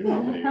 We just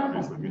made a company,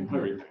 obviously we know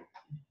everything.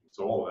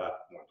 So all of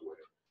that went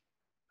away.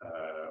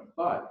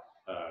 But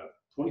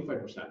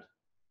 25%.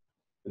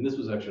 And this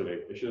was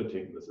actually, I should have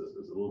taken this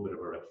as a little bit of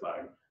a red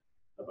flag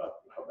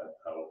about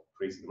how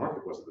crazy the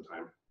market was at the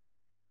time.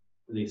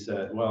 They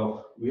said,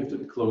 well, we have to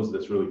close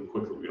this really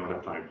quickly. We don't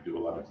have time to do a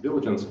lot of due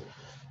diligence.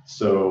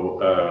 So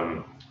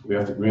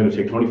we're going to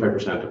take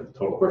 25% of the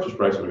total purchase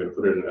price, and we're going to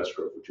put it in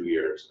escrow for 2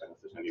 years. And if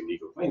there's any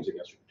legal claims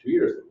against you for 2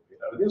 years, then we pay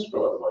it out of the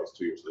escrow. Otherwise,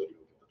 2 years later,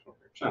 you'll get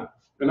the 25%.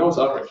 And I was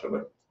outraged. I'm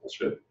like,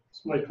 bullshit.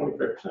 It's my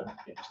 25%. I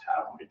can't just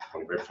have my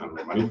 25% of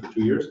my money for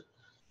 2 years.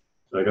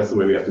 So I guess the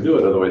way we have to do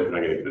it. Otherwise, we're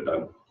not going to get it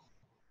done.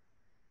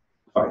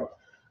 Fine.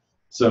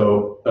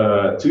 So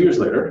 2 years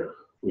later,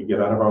 we get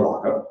out of our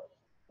lockup.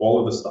 All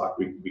of the stock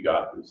we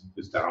got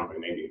is down by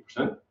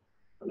 98%,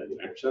 or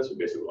 99%, so we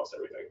basically lost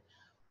everything.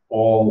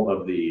 All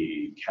of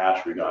the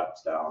cash we got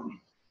is down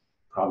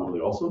probably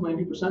also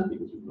 90%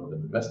 because we've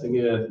been investing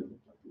it,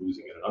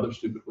 losing it in other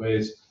stupid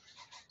ways.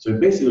 So we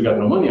basically got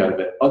no money out of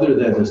it other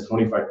than this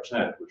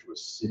 25%, which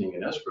was sitting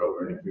in escrow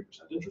earning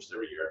 3% interest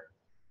every year,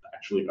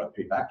 actually got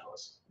paid back to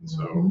us. And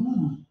so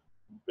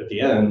at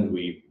the end,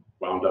 we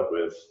wound up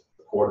with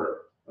a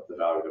quarter of the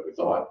value that we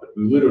thought, but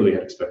we literally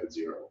had expected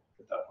zero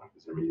at that point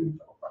because everything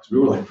fell apart. So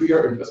we were like, we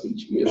are investment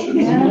geniuses.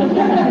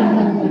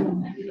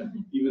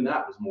 Even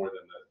that was more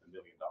than the $1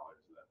 million that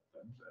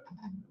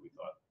we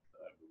thought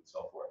we would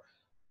sell for.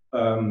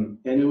 And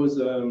it was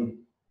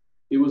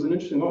an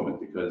interesting moment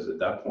because at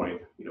that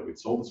point, we'd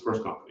sold this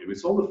first company. We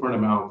sold it for an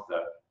amount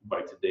that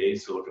by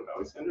today's Silicon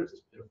Valley standards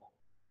is pitiful.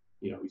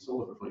 We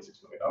sold it for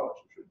 $26 million,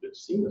 which would have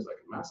seemed as like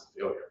a massive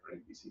failure for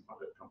any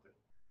VC-funded company.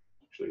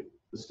 Actually,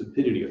 the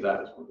stupidity of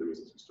that is one of the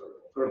reasons we started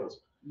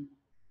Alternatives.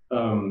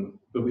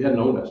 But we had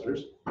no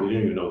investors. We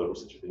didn't even know there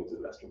was such a thing as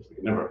investors.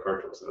 It never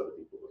occurred to us that other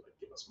people would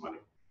give us money.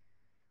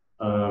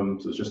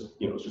 So it's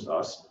just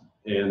us,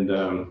 and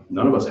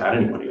none of us had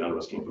any money. None of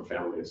us came from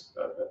families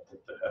that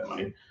had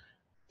money.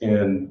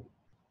 And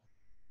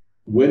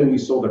when we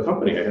sold the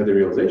company, I had the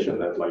realization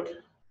that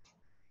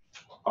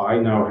I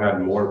now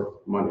had more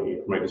money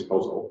at my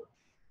disposal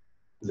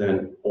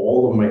than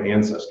all of my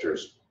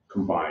ancestors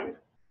combined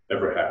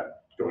ever had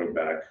going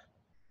back,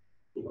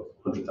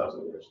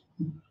 100,000 years.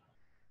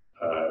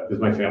 Because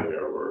my family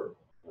were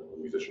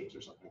musicians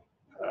or something.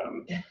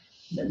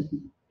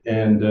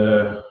 And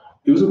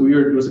it was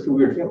like a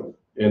weird feeling.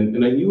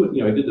 And I knew it,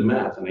 I did the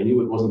math, and I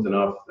knew it wasn't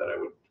enough, that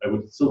I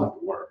would still have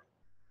to work.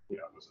 It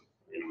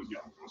was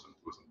young, it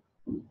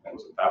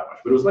wasn't that much,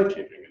 but it was life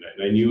changing.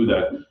 And I knew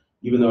that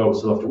even though I would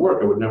still have to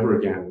work, I would never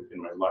again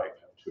in my life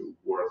have to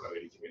work on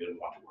anything I didn't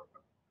want to work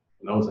on.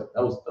 And that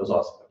was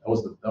awesome.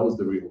 That was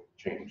the real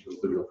change. It was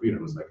the real freedom.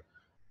 It was like,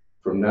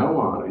 from now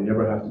on, I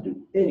never have to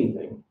do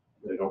anything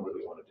that I don't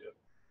really want to do.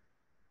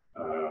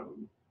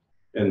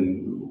 And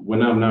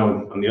when I'm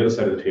now on the other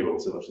side of the table in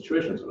similar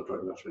situations, when I'm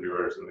talking to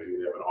entrepreneurs and maybe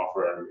they have an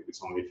offer and maybe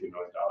it's only a few $1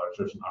 million or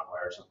it's not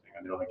wire or something,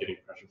 and they're like getting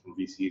pressure from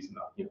VCs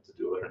not to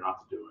do it or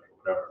not to do it or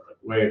whatever. Like,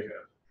 the way I kind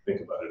of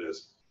think about it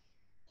is,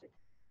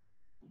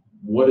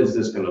 what is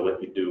this going to let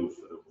you do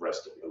for the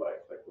rest of your life?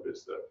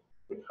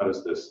 How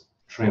does this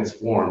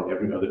transform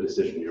every other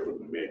decision you're going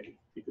to make?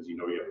 Because you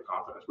have the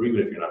confidence, or even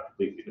if you're not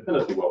completely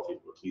independently wealthy,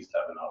 you at least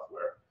have enough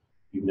where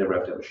you never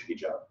have to have a shitty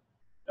job,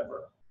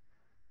 ever.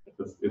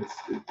 It's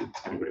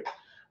kind of great.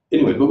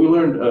 Anyway, but we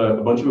learned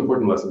a bunch of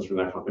important lessons from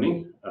that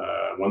company.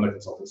 One, that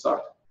consulting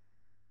sucked.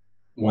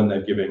 One,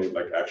 that giving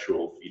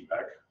actual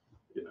feedback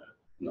in a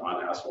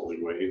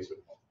non-assholing way is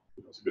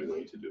a good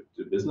way to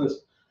do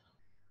business.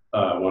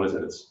 One is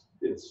that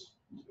it's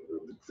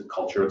the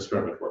culture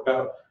experiment worked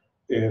out,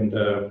 and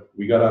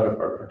we got out of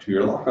our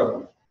 2-year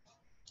lockup,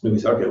 and we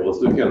said, okay, well, let's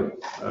do it again.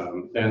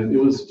 And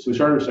so we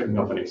started our second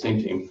company, same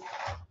team,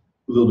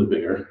 a little bit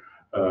bigger,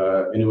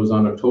 and it was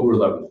on October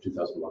 11th,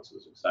 2001, so it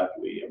was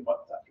exactly a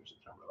month after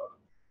September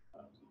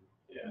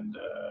 11th. And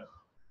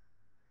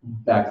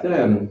back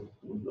then,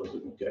 those of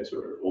you guys who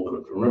are old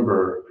enough to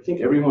remember, I think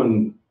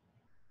everyone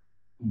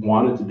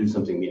wanted to do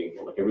something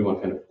meaningful. Like, everyone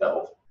kind of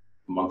felt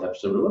a month after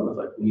September 11th,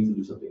 like, we need to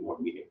do something more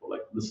meaningful.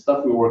 Like, the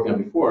stuff we were working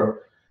on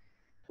before,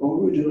 well,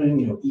 we were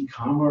doing,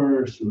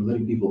 e-commerce, we were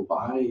letting people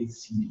buy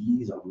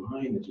CDs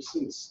online.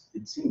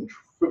 It seemed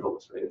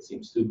frivolous, right? It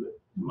seemed stupid.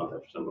 A month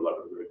after September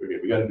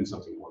 11th, we got to do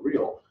something more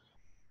real.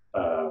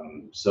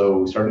 So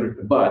we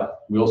started,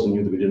 but we also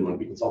knew that we didn't want to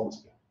be consultants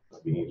again.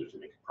 We needed to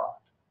make a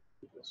product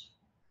because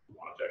we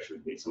wanted to actually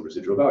make some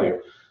residual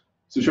value.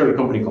 So we started a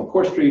company called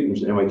Core Street, which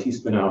is an MIT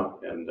spin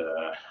out, and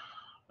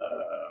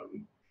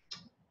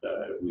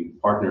we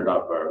partnered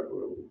up.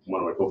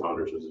 One of my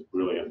co-founders was a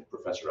brilliant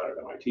professor out of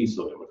MIT,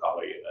 Sylvan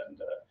Macaulay, and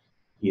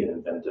he had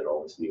invented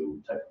all this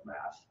new type of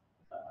math.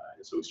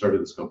 And so we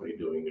started this company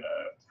doing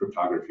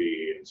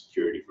cryptography and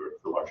security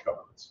for large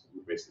governments.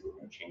 We basically were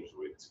going to change the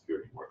way that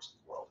security works in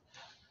the world.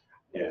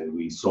 And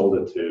we sold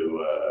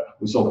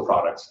the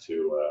products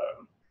to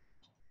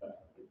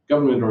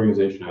government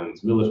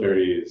organizations,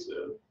 militaries,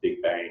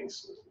 big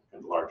banks,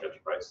 and large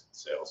enterprise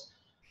sales.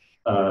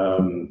 So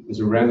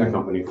we ran that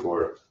company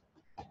for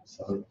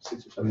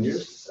 6 or 7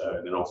 years,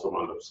 and then also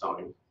wound up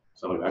selling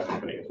that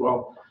company as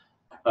well.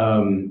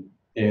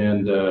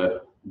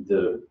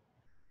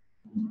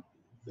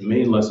 The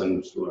main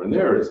lessons we learned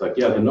there is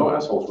the no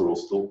assholes rule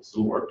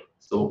still worked,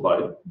 still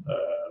applied.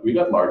 We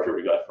got larger.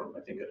 We got from,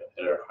 I think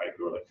at our height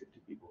we were 50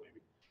 people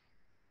maybe.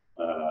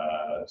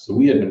 So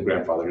we had been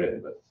grandfathered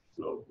in, but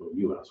no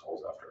new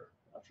assholes after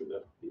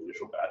the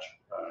initial batch,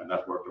 and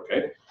that worked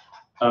okay.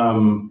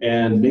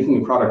 And making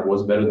a product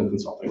was better than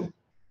consulting,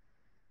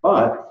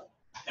 but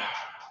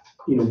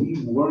we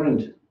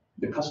weren't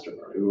the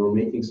customer. We were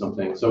making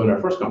something. So in our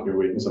first company, we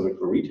were making something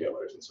for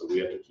retailers, and so we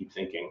had to keep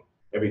thinking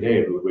every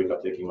day. We would wake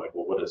up thinking well,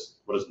 what does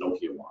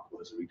Nokia want? What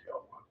does a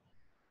retailer want?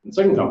 In the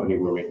second company,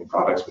 we were making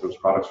products, but it was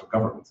products for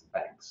governments and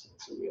banks. And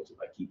so we had to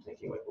keep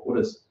thinking what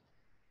does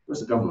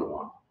the government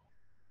want?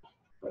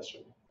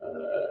 Question.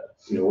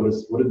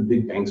 What do the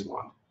big banks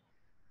want?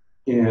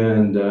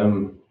 And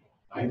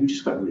we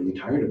just got really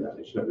tired of that.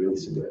 I just got really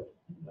sick of it.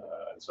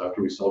 So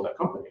after we sold that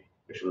company,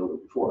 actually a little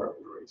bit before,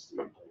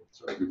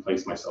 I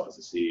replaced myself as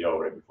the CEO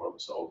right before it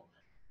was sold.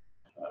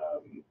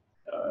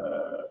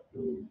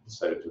 We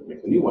decided to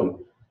make a new one.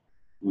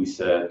 We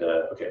said,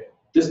 okay,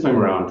 this time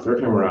around,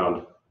 third time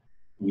around,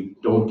 we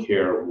don't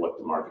care what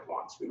the market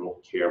wants. We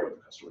don't care what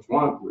the customers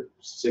want. We're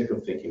sick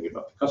of thinking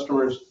about the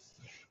customers.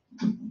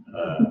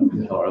 Who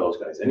the hell are those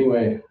guys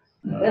anyway?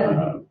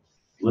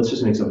 Let's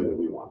just make something that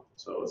we want.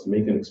 So let's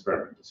make an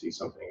experiment to see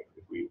something.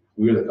 If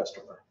we're the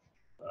customer,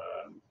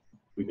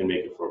 we can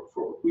make it for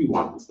what we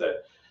want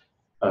instead.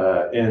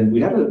 And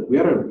we had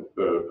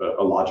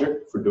a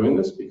logic for doing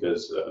this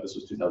because this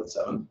was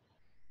 2007.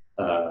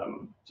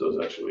 So it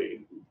was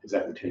actually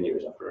exactly 10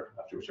 years after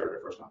we started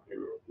our first company.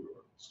 We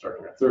were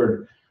starting our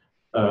third.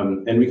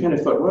 And we kind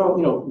of thought, well,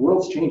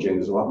 world's changing.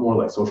 There's a lot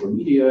more social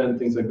media and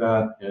things like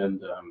that.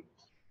 And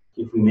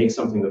if we make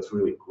something that's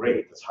really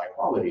great, that's high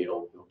quality,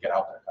 it'll get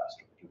out there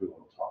faster. Everyone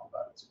will talk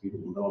about it, so people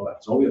will know about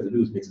it. So all we have to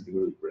do is make something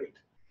really great.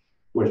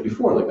 Whereas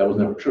before, that was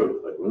never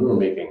true. When we were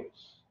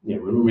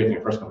making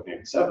our first company in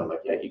 '87,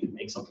 you could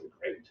make something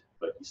great,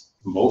 but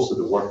most of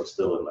the work was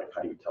still in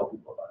how do you tell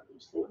people about it? It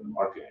was still in the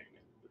marketing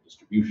and the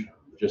distribution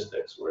and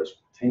logistics. Whereas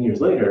 10 years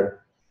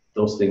later,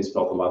 those things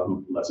felt a lot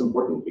less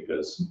important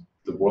because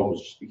the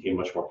world became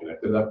much more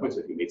connected at that point.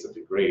 So if you made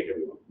something great,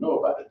 everyone would know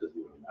about it. It doesn't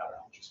even matter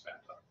how much you spent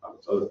on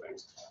those other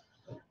things.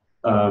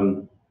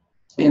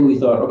 And we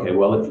thought, okay,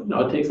 well,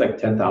 it takes like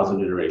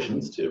 10,000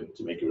 iterations to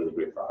make a really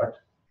great product,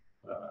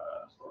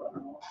 or I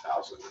don't know,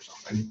 1,000 or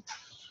something.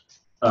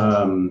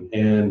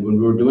 And when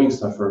we were doing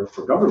stuff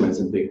for governments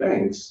and big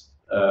banks,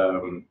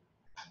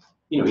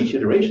 each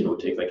iteration would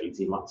take like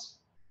 18 months.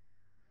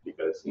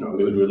 Because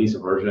we would release a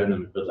version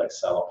and we would like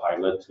sell a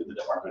pilot to the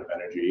Department of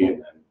Energy, and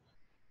then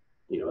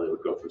they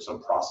would go through some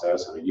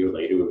process, and a year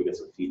later we would get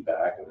some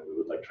feedback, and then we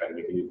would like try to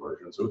make a new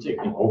version. So it would take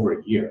over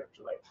a year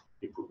to like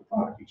improve the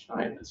product each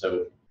time. And so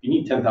if you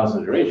need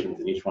 10,000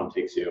 iterations and each one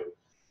takes you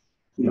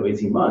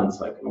 18 months,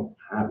 like I don't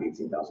have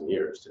 18,000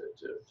 years to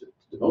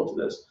devote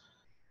to this.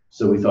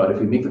 So we thought if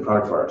we make the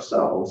product for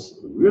ourselves,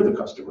 we're the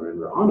customer and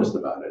we're honest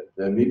about it,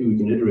 then maybe we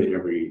can iterate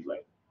every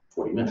like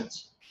 40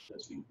 minutes.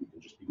 Because we can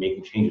just be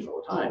making changes all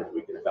the time, and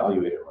we can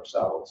evaluate it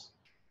ourselves.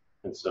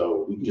 And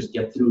so we can just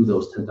get through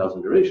those 10,000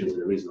 iterations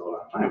in a reasonable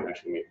amount of time and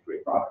actually make a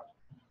great product.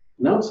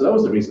 So that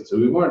was the reason. So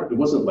it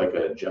wasn't like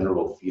a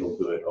general feel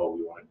good, oh,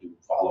 we want to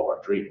follow our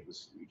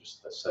dreams. We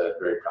just said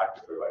very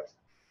practically, like,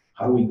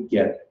 how do we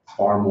get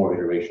far more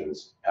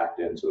iterations packed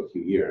into a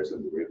few years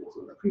than we were able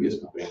to in our previous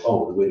company?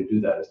 Oh, the way to do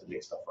that is to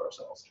make stuff for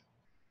ourselves,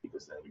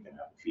 because then we can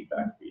have the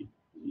feedback be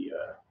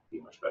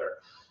much better.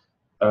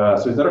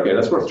 So we thought, okay,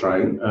 that's worth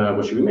trying.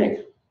 What should we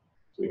make?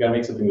 So we got to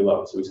make something we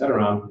love. So we sat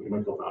around, we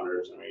were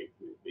co-founders, and we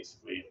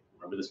basically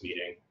remember this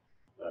meeting,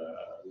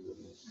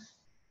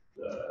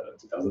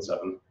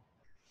 2007,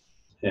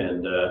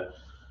 and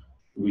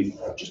we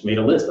just made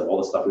a list of all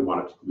the stuff we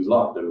loved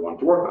that we wanted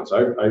to work on.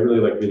 So I really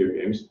like video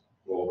games.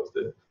 All of us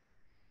did.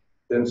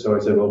 And so I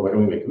said, well, why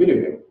don't we make a video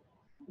game?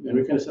 And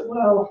we kind of said,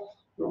 well,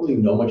 we don't really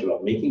know much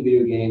about making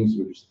video games.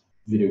 We're just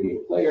video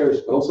game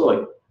players, but also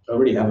like, I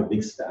already have a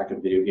big stack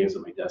of video games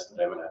on my desk that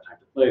I haven't had time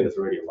to play. There's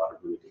already a lot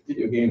of really good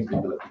video games.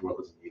 Maybe the world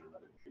doesn't need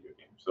another video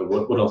game. So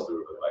what else do we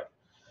really like?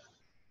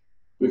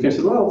 We kind of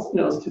said, well,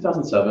 it's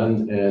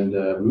 2007, and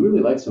we really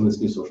like some of this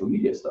new social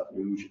media stuff.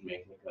 Maybe we should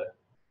make like a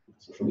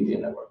social media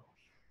network.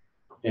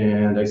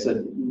 And I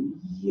said,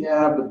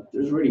 yeah, but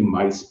there's already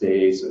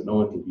MySpace, and no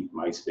one can beat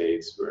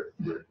MySpace. We're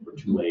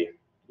too late,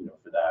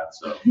 for that.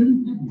 So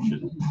we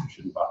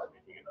shouldn't bother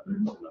making another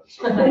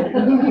social media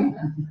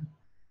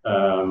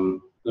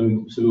network. So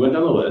we went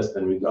down the list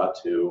and we got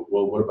to,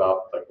 well, what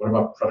about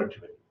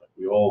productivity? Like,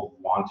 we all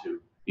want to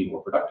be more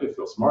productive,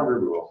 feel smarter.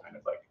 We're all kind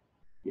of like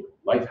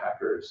life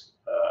hackers.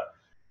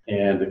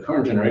 And the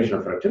current generation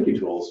of productivity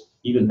tools,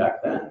 even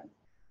back then,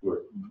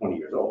 were 20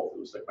 years old. It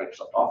was like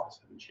Microsoft Office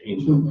hadn't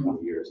changed in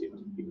 20 years,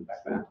 even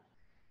back then.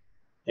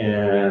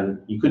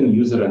 And you couldn't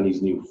use it on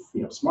these new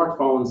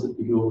smartphones that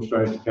people were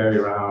starting to carry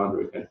around.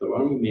 We kind of thought, why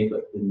don't we make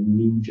like the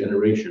new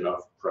generation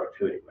of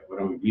productivity? Like, why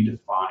don't we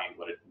redefine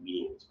what it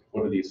means?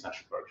 What are the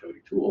essential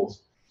productivity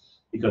tools?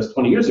 Because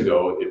 20 years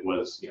ago, it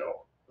was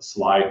a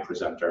slide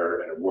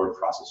presenter and a word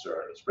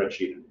processor and a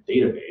spreadsheet and a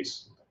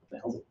database. What the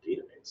hell's a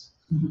database?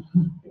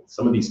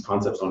 Some of these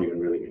concepts don't even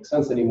really make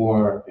sense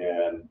anymore,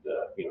 and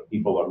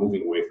people are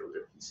moving away from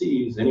their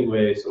PCs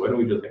anyway. So why don't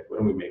we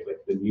make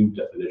like the new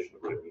definition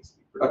of what it means to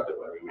be productive?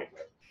 Why don't we make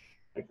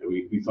like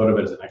we thought of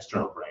it as an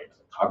external brain, as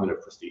a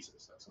cognitive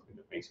prosthesis, like something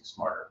that makes you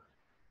smarter.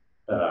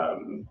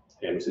 And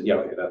we said, yeah,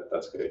 okay,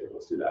 that's a good idea.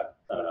 Let's do that.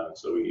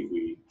 So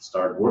we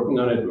started working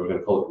on it. We were going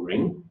to call it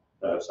Ring.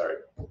 Sorry.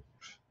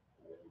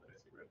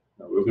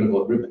 No, we were going to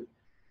call it Ribbon.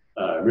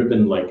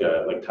 Ribbon, like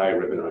tie a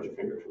ribbon around your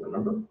finger, if you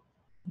remember.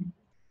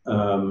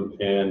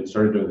 And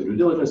started doing the due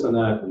diligence on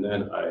that. And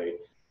then I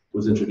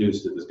was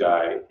introduced to this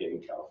guy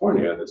in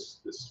California, this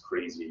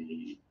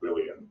crazy,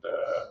 brilliant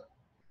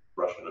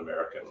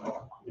Russian-American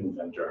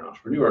inventor and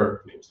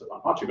entrepreneur named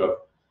Stefan Hachikov.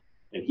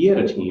 And he had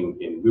a team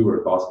we were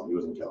in Boston, he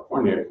was in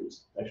California, he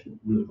was actually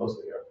really close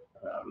to here.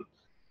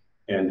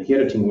 And he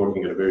had a team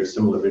working at a very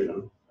similar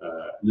vision.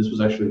 This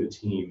was actually the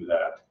team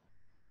that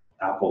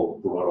Apple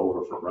brought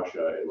over from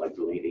Russia in like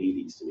the late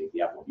 80s to make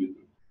the Apple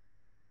Newton.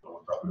 No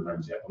one probably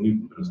remembers the Apple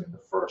Newton, but it was like the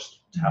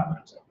first tablet.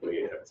 It was like way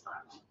ahead of its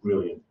time. It was a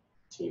brilliant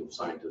team of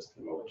scientists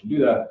came over to do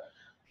that.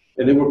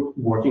 And they were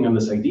working on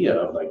this idea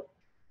of like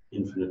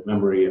infinite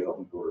memory, of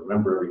helping people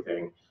remember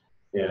everything.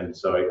 And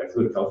so I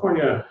flew to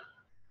California,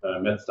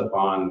 met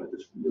Stefan at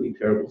this really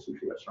terrible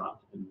sushi restaurant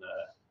in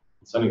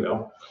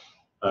Sunnyvale.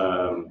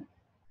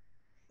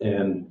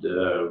 And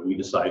we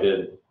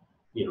decided,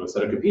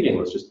 instead of competing,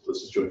 let's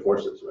just join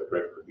forces, right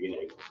from the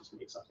beginning. Let's just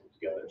make something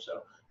together.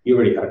 So he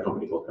already had a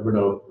company called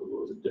Evernote. It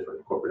was a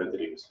different corporate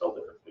entity, it was spelled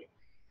differently.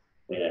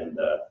 And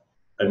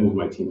I moved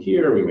my team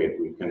here. We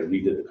kind of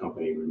redid the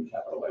company, we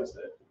recapitalized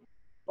it,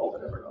 called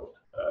it Evernote.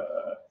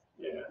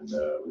 And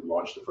we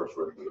launched the first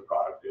version of the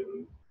product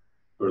in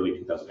early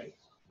 2008,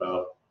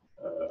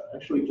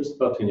 actually just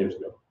about 10 years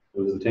ago.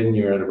 It was the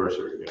 10-year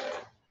anniversary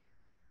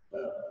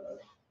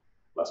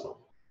last month.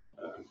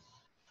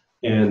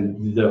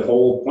 And the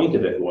whole point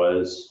of it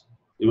was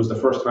the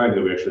first time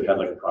that we actually had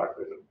like a product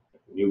vision.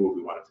 We knew what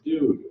we wanted to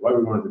do, we knew why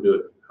we wanted to do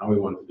it, how we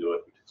wanted to do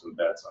it. We took some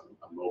bets on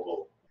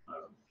mobile,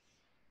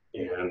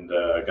 and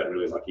got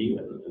really lucky,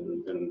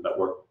 and that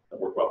worked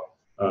worked well.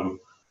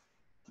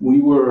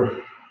 We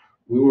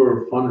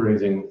were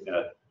fundraising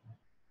at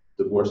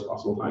the worst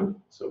possible time,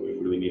 so we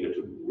really needed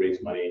to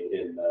raise money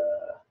in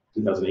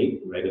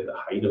 2008, right at the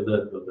height of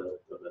the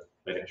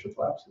financial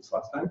collapse this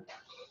last time.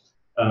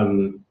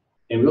 And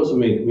we also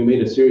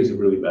made a series of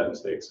really bad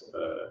mistakes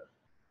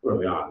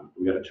early on.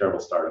 We had a terrible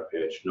startup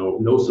pitch.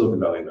 No Silicon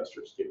Valley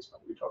investors gave us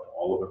money. We talked to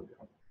all of them.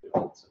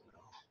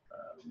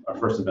 Our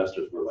first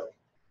investors were like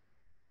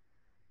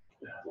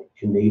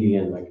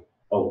Canadian, like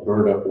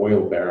Alberta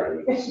oil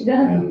barons,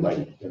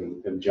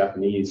 and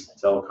Japanese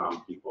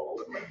telecom people,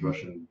 and like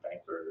Russian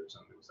bankers,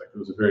 and it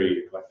was a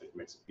very eclectic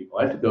mix of people.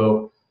 I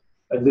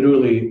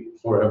literally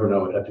for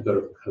Evernote had to go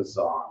to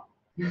Kazan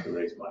to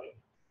raise money.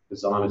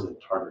 Kazan is in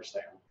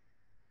Tartarstan.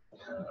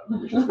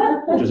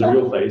 Which is a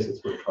real place.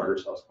 It's where Tartar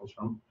sauce comes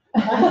from.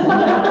 And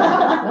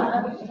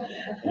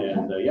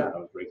yeah, I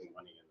was raising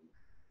money in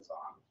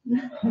Kazan.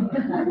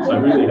 So I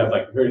really have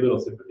like very little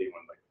sympathy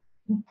when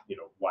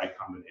Y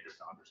Combinator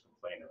founders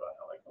complain about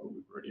how like, oh,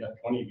 we've already had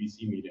 20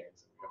 VC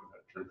meetings and we haven't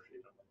had a term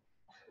sheet.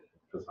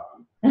 Kazan.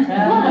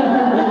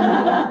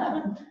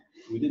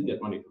 We did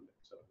get money from it,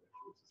 so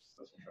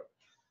that's for sure.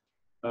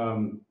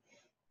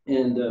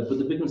 But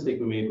the big mistake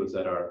we made was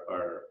that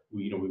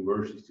we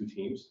merged these two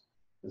teams.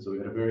 And so we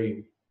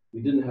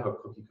didn't have a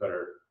cookie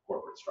cutter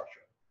corporate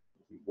structure.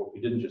 We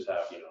didn't just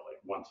have,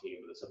 like one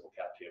team with a simple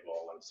cap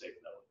table and a safe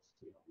note.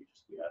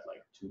 We had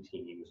like two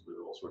teams with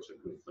all sorts of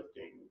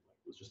conflicting,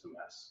 it was just a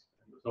mess.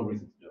 And there's no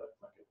reason to do it.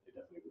 Like, they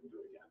definitely wouldn't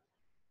do it again.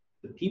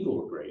 The people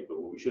were great,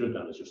 but what we should have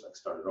done is just like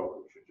started over.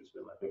 We should have just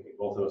been like, okay,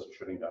 both of us are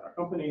shutting down our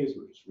companies.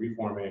 We're just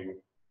reforming,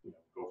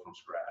 go from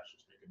scratch,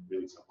 just make it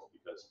really simple,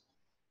 because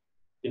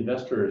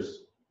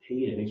investors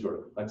hate any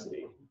sort of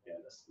complexity.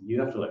 And you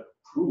have to like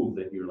prove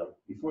that you're like,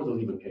 before they'll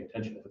even pay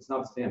attention. If it's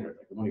not standard,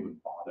 like they won't even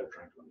bother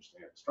trying to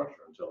understand the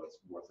structure until it's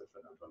worth it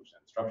for them to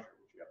understand the structure,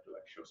 which you have to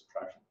like show some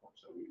traction for.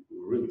 So we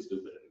were really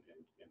stupid in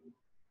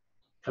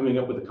coming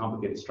up with a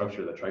complicated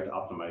structure that tried to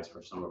optimize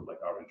for some of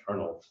like our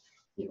internal,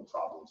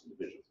 problems and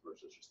divisions,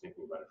 versus just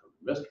thinking about it from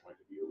the investor point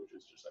of view, which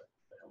is just like,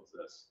 what the hell is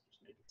this?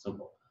 Just make it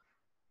simple.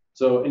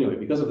 So anyway,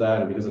 because of that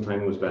and because the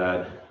timing was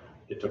bad,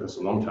 it took us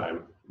a long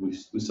time.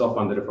 We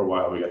self-funded it for a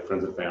while. We got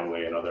friends and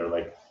family and other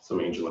like some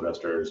angel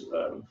investors,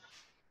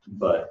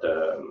 but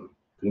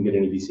couldn't get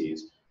any VCs.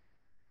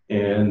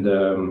 And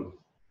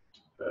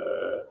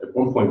at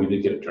one point we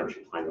did get a term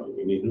sheet finally.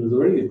 It was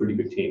already a pretty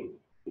good team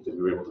because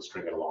we were able to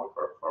string it along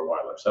for a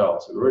while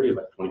ourselves. So we were already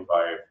like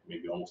 25,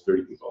 maybe almost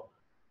 30 people.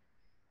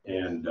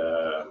 And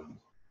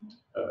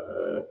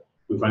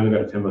we finally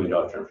got a $10 million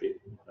term sheet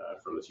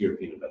from this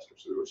European investor,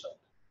 so we were set.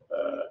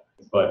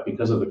 But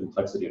because of the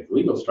complexity of the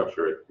legal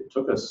structure, it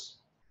took us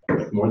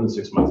like more than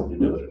 6 months of due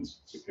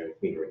diligence to kind of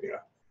clean everything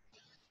up.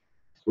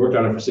 So we worked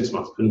on it for 6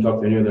 months. Couldn't talk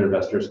to any other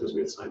investors because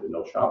we had signed a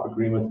no shop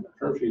agreement in the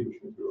term sheet,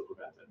 which means we were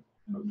prevented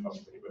from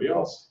talking to anybody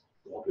else.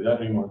 We won't do that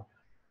anymore.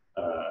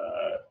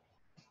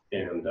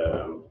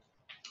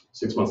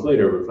 6 months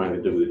later, we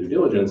finally did the due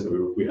diligence,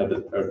 and we had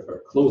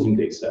our closing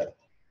date set.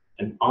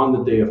 And on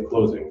the day of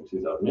closing in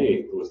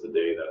 2008 was the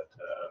day that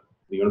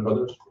the Unit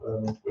Brothers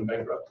went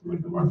bankrupt,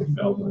 when the market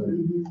fell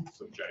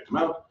some giant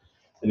amount.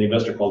 And the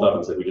investor called up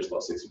and said, we just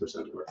lost 60%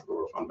 of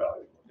our fund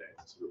value in one day.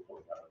 So we were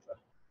pulling out of that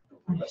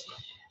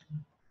investment.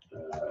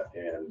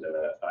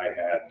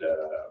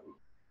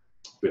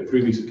 We had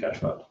 3 weeks of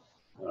cash left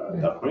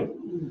at that point,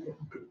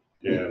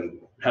 and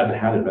hadn't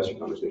had investor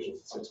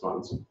conversations in 6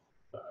 months.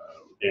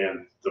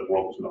 And the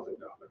world was melting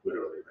down, like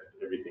literally,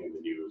 right? Everything in the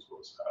news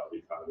was how the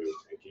economy was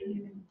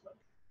tanking.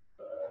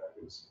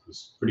 It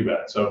was pretty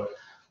bad. So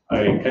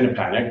I kind of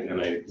panicked, and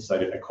I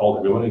decided, I called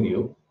everyone I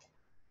knew.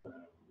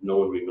 No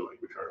one would even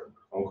like return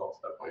phone calls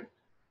at that point.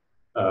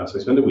 So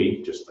I spent a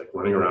week just like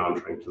running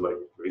around trying to like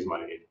raise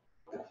money,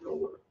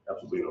 nowhere,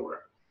 absolutely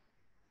nowhere.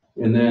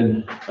 And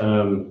then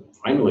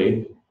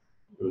finally,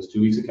 it was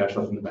 2 weeks of cash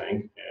left in the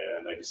bank,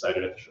 and I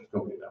decided I had to shut the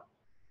company down.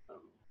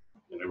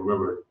 And I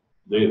remember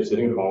the day I was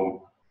sitting at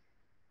home.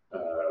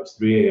 It was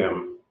 3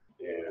 a.m.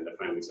 and I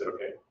finally said,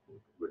 okay,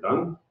 we're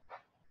done.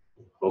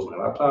 Close my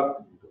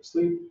laptop, go to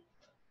sleep,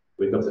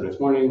 wake up the next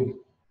morning,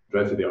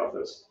 drive to the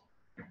office,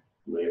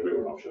 lay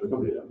everyone off, shut the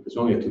company down. Because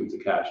we only had 2 weeks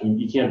of cash, and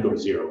you can't go to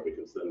zero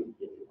because then you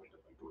wind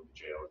up like going to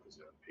jail because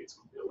you haven't paid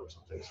some bill or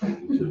something. So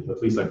you should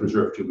at least like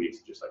reserve 2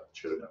 weeks, just like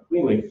shut it down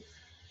cleanly.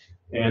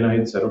 And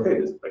I said, okay,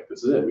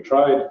 this is it. We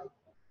tried.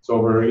 It's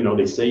over.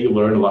 They say you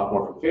learn a lot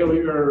more from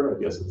failure. I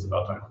guess it's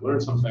about time to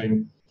learn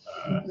something.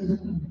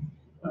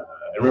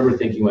 I remember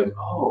thinking like,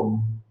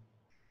 oh,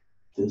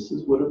 this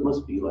is what it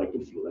must be like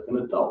to feel like an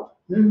adult.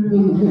 It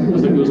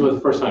was the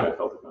first time I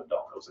felt like an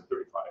adult. I was like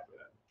 35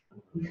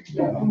 then.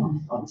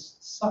 Yeah, this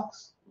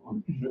sucks. I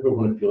never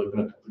want to feel like an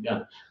adult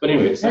again. But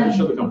anyway, I decided to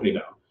shut the company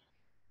down.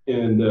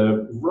 And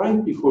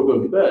right before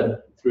going to bed,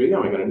 at 3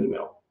 a.m., I got an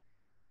email.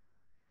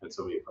 And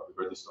some of you probably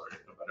heard the story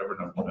about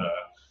Evernote.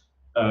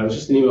 It was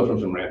just an email from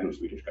some random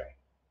Swedish guy.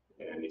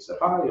 And he said,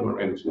 hi, I'm a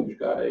random Swedish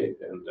guy,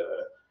 and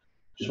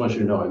just want you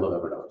to know I love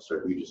Evernote. So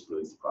we just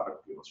released the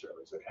product in Australia.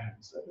 He's like, hey,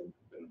 I've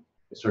been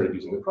I started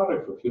using the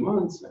product for a few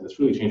months, and it's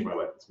really changed my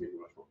life. It's made me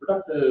much more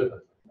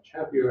productive, much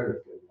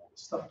happier, getting all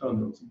this stuff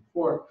done that wasn't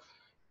before.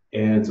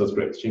 And so it's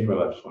great. It's changed my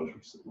life. I just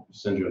wanted to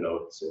send you a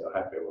note, say how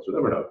happy I was with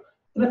Evernote.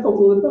 And I felt a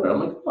little bit better. I'm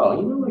like, oh,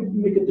 you know, like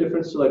you make a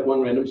difference to like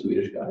one random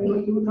Swedish guy,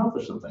 like you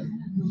accomplished something.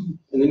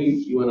 And then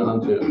you went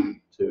on to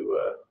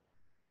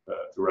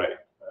write.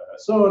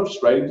 So I'm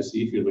just writing to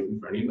see if you're looking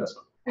for any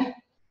investment.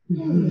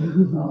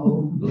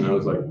 And I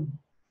was like,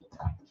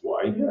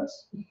 why,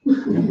 yes.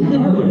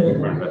 I'm looking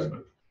for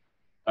investment.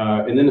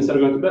 And then instead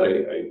of going to bed,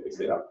 I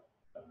stayed up.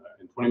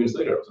 And 20 minutes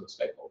later, I was on a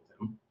Skype call with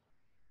him.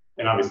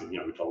 And obviously, you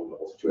know, we told him the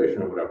whole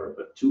situation or whatever.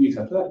 But 2 weeks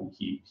after that,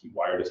 he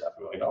wired us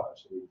 $500,000.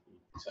 So he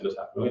sent us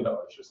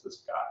 $500,000. Just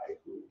this guy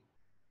who,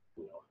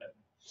 you know, had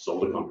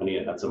sold a company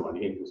and had some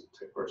money, and he was a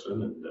tech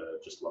person and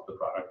just loved the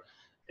product.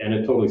 And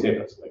it totally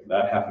saved us. Like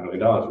that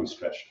 $500,000 we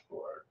stretched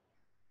for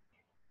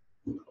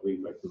probably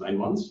like 9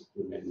 months.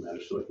 We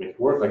managed to like make it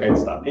work. Like I had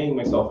stopped paying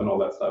myself and all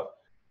that stuff.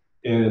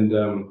 And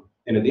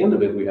at the end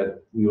of it,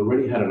 we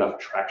already had enough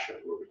traction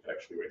where we could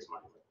actually raise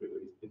money. Like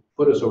it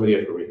put us over the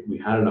edge where we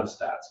had enough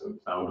stats, and we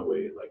found a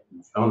way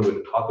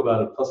to talk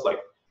about it. Plus, like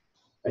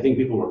I think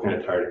people were kind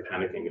of tired of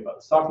panicking about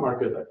the stock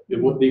market. Like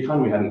the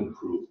economy hadn't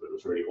improved, but it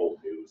was already old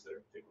news that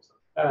everything was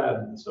bad.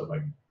 And so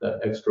like that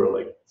extra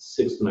like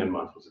 6 to 9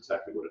 months was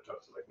exactly what it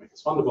took to like make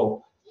this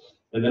fundable.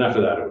 And then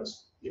after that, it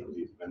was, you know,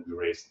 and we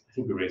raised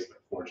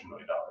like $400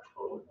 million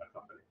total in that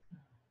company.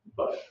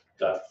 But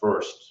that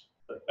first,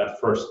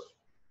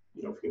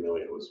 you know, few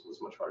million was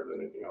much harder than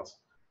anything else.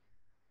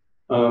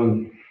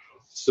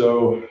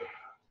 So,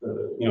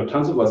 you know,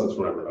 tons of lessons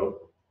from Evernote,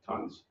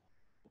 tons,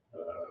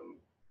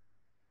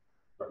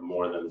 or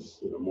more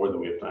than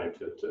we have time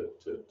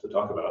to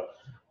talk about.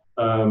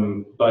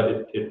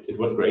 But it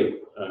went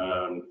great.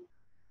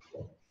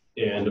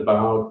 And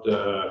about, I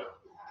don't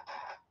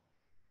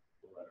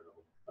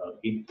know,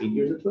 8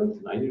 years into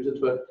it, 9 years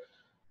into it,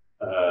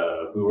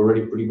 we were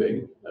already pretty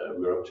big.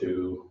 We were up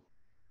to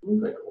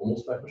like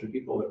almost 500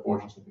 people, like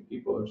 400 something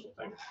people or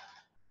something.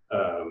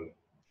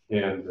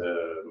 And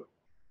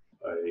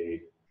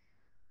I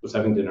was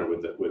having dinner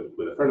with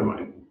a friend of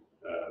mine,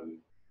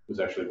 who's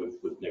actually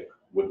with Nick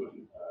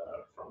Woodman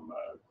from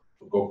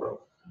GoPro.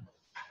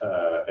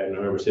 And I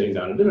remember sitting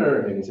down at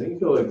dinner, and he said, "You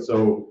feel like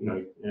so, you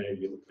know,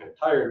 you look kind of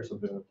tired or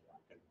something." Like, yeah,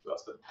 I'm kind of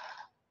exhausted.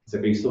 He's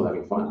like, "Are you still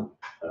having fun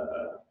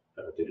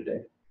day to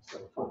day? Still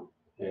having fun?"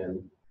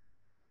 And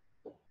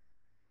I'm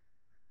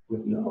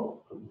like,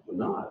 "No, I'm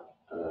not.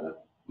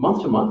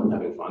 Month to month, I'm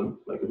having fun.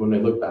 Like when I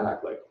look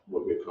back, like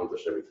what we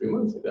accomplished every 3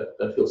 months, like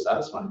that feels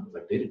satisfying.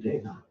 Like day to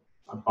day, no,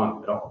 not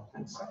fun at all. It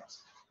kind of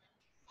sucks."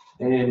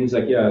 And he's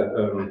like, "Yeah,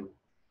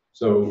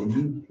 so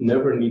you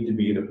never need to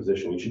be in a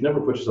position. You should never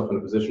put yourself in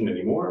a position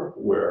anymore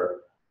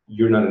where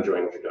you're not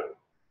enjoying what you're doing,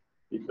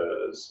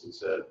 because," he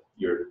said,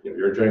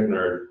 you're a giant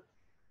nerd,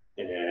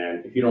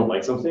 and if you don't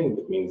like something,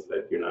 it means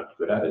that you're not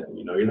good at it, and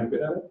you know you're not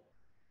good at it.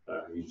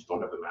 You just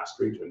don't have the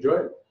mastery to enjoy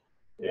it.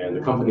 And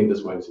the company at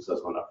this point is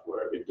successful enough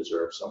where it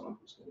deserves someone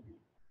who's going to be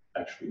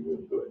actually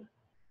really good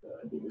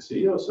at being the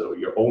CEO. So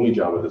your only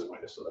job at this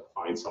point is to like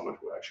find someone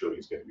who actually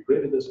is going to be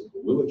great at this and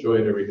who will enjoy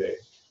it every day.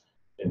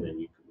 And then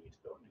you need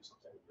to go and do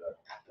something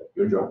that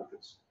you're enjoying,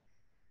 because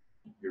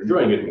you're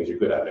enjoying it means you're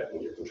good at it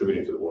and you're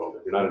contributing to the world.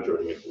 If you're not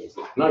enjoying it, it means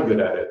that you're not good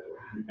at it,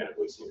 you're kind of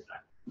wasting your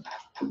time.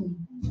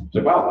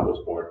 So wow, that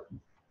was more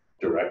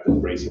direct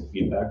and bracing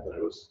feedback than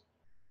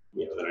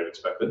I'd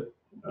expected.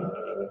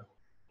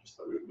 Just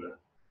thought we were going to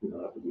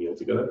have a meal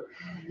together.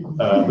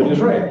 But he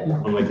was right.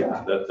 I'm like,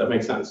 yeah, that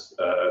makes sense.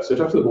 So I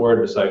talked to the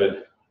board,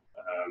 decided,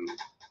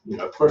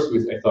 at first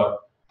I thought,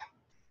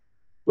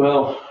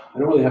 well, I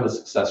don't really have a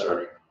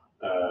successor,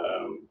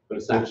 but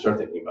it's time to start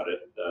thinking about it.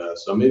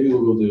 So maybe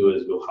what we'll do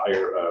is we'll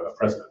hire a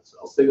president. So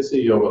I'll stay the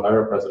CEO, we'll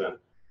hire a president.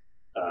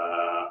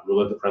 We'll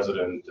let the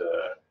president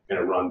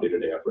kind of run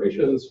day-to-day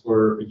operations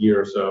for a year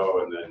or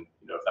so, and then,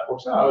 if that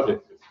works out, if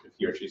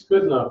he or she's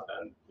good enough,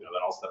 then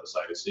I'll step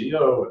aside as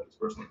CEO, and this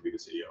person can be the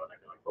CEO, and I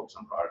can focus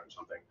on product or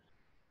something.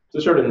 So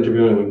I started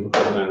interviewing with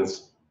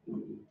presidents.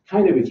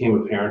 Kind of became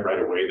apparent right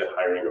away that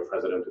hiring a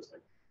president is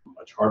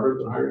much harder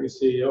than hiring a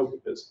CEO,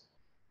 because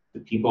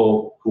the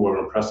people who are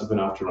impressive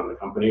enough to run the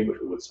company, but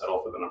who would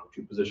settle for the number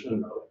 2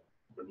 position, are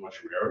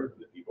much rarer than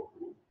the people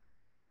who,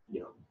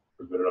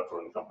 are good enough to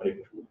run the company,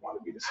 but who would want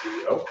to be the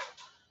CEO.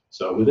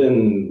 So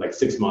within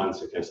 6 months,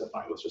 I kind of said,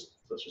 fine, let's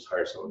just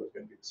hire someone who's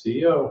going to be the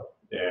CEO.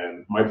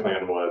 And my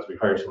plan was, we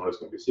hire someone who's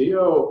going to be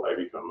CEO, I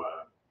become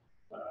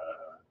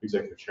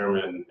executive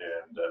chairman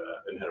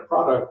and head of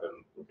product,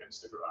 and we can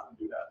stick around and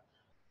do that.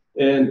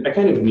 And I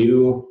kind of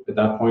knew at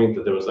that point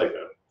that there was a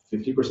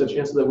 50%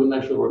 chance that wouldn't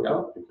actually work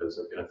out, because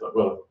I thought,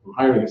 well, if I'm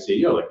hiring a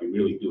CEO, we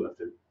really do have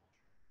to,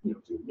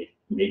 to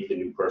make the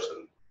new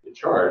person in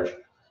charge.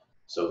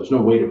 So there's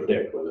no way to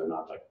predict whether or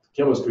not the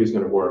chemistry is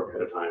going to work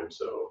ahead of time.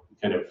 So we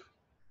kind of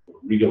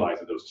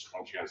realized that there was a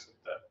strong chance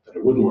that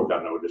it wouldn't work out,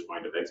 and I would just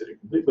wind up exiting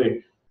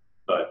completely.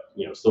 But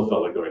still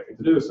felt like the right thing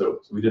to do. So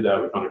we did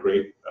that. We found a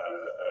great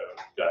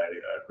guy,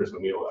 Chris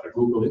O'Neill, out of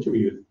Google,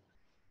 interviewed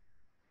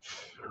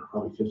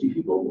probably 50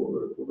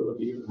 people over a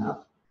year and a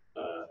half,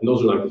 And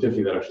those are like the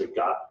 50 that actually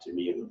got to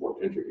me in the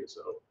board interview.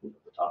 So the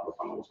top of the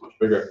funnel was much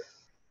bigger.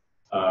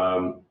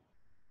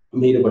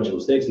 Made a bunch of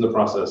mistakes in the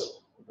process,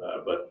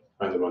 but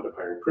finally wound up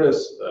hiring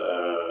Chris.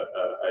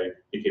 I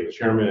became the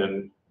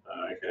chairman.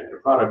 I kind of had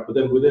a product, but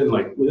then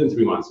within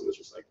 3 months, it was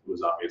just like, it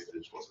was obvious that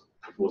it wasn't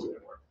going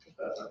to work.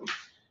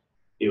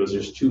 It was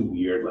just too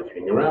weird, like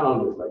hanging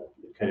around.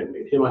 It kind of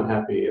made him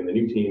unhappy, and the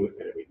new team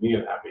kind of made me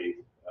unhappy.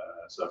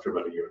 So after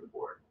about a year on the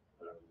board,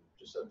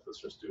 just said,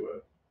 let's just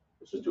do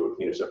a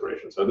cleaner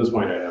separation. So at this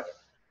point,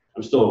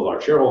 I'm still a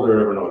large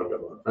shareholder. Evernote, I've got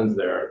a lot of friends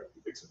there,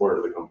 big supporter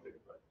of the company,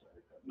 but I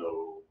have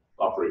no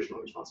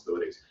operational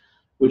responsibilities,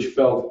 which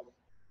felt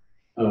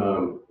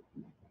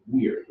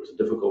weird. It was a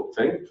difficult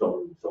thing. It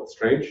felt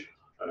strange.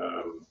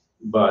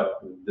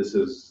 But this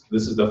is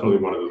definitely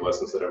one of the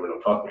lessons that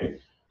Evernote taught me,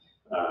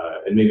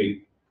 and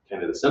maybe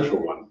kind of the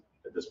central one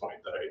at this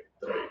point that I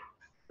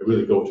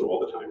really go to all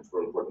the time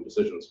for important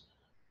decisions.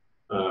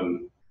 I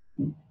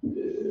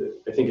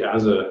think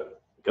as a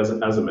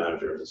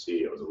manager, as a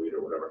CEO, as a leader,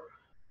 whatever,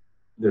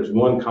 there's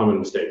one common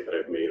mistake that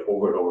I've made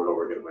over and over and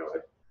over again in my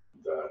life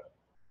that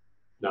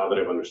now that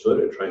I've understood,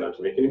 I try not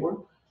to make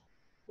anymore.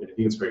 And I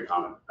think it's very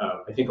common.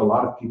 I think a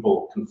lot of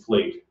people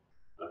conflate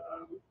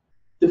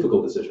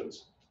difficult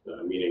decisions,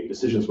 meaning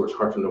decisions where it's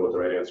hard to know what the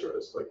right answer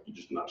is, like you're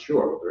just not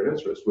sure what the right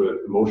answer is,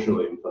 with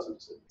emotionally unpleasant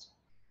decisions.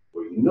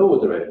 Where you know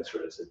what the right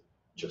answer is, it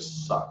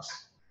just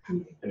sucks.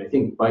 And I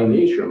think by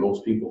nature,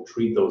 most people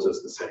treat those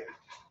as the same.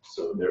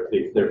 So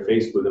they're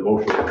faced with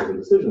emotionally unpleasant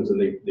decisions, and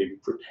they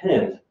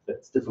pretend that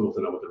it's difficult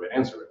to know what the right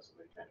answer is, and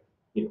they kind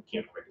of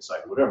can't quite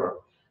decide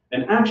whatever.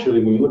 And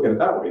actually, when you look at it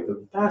that way,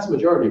 the vast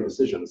majority of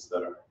decisions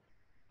that are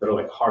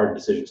like hard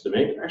decisions to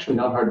make are actually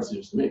not hard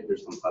decisions to make. They're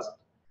just unpleasant.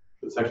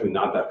 But it's actually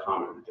not that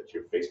common that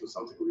you're faced with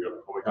something where you're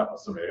like, oh my God,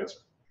 that's the right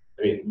answer.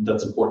 I mean,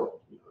 that's important.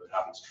 It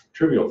happens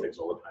trivial things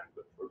all the time,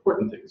 but for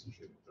important things, you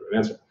should get the right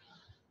answer.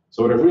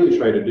 So what I've really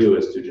tried to do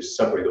is to just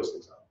separate those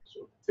things out.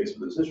 So faced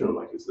with the decision, I'm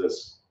like, is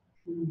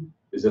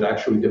it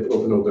actually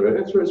difficult to know what the right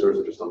answer is, or is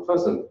it just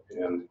unpleasant?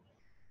 And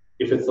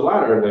if it's the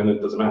latter, then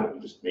it doesn't matter. You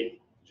just make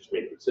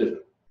the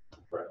decision the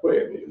right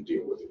way, and you can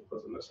deal with the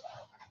unpleasantness.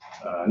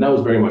 And that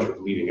was very much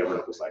what leading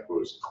Evernote was like, where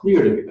it was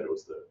clear to me that it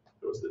was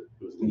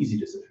an easy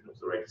decision. It was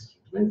the right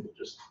decision to make. It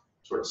just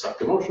sort of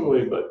sucked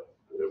emotionally, but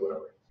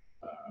whatever.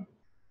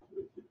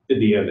 In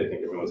the end, I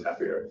think everyone's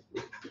happier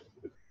if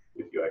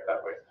you act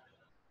that way.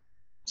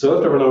 So I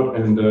left Evernote,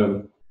 and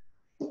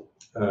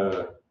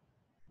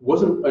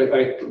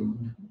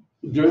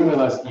during my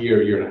last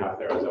year and a half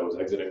there, as I was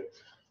exiting,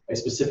 I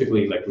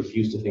specifically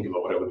refused to think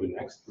about what I would do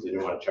next because I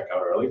didn't want to check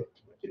out early.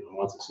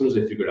 As soon as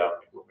I figured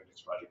out what my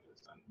next project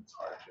is, then it's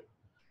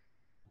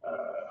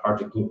hard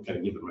to kind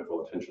of give it my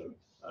full attention.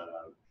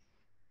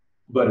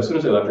 But as soon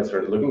as I left, I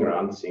started looking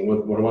around, seeing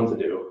what I wanted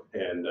to do,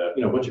 and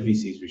a bunch of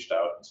VCs reached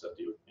out and said,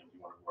 "Do you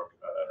want to work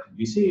at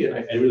VC?" And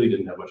I really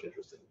didn't have much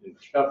interest in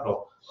venture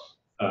capital.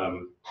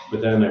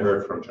 But then I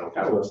heard from General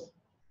Catalyst,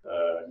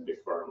 a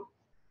big firm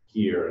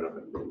here in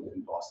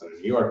Boston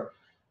and New York,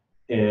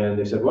 and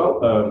they said,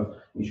 "Well,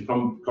 you should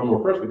come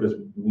work for us because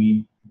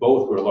we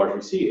both were a large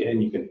VC,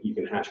 and you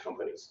can hatch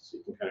companies, so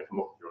you can kind of come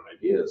up with your own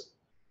ideas,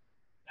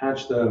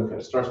 hatch them, kind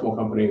of start small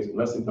companies,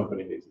 invest in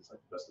companies. It's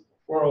like best of both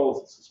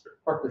worlds. It's a spirit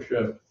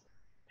partnership,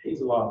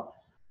 pays a lot."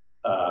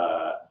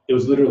 It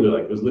was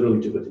literally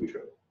too good to be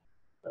true.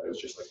 It was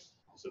just like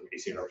some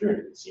amazing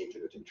opportunity. It seemed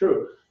too good to be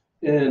true.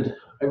 And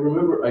I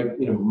remember,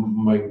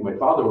 my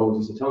father always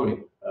used to tell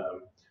me,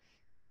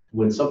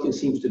 when something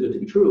seems too good to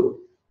be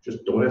true,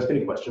 just don't ask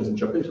any questions and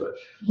jump into it.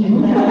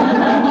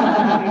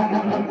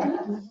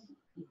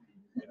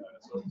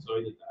 So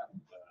I did that,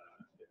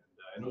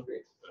 and it was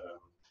great.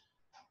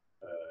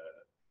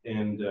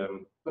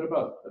 But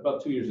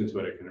about 2 years into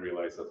it, I kind of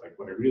realized that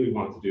what I really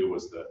wanted to do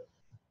was the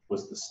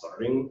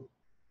starting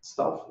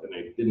stuff, and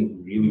I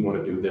didn't really want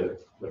to do the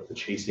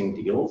chasing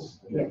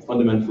deals. I'm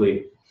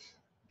fundamentally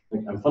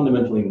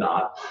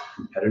not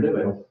competitive.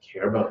 I don't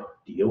care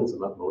about deals. I'm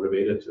not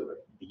motivated to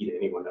beat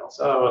anyone else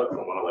out. I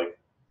don't want to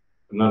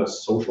I'm not a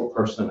social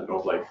person. I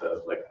don't like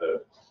the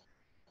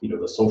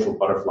social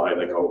butterfly,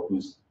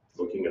 who's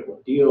looking at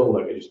what deal.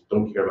 I just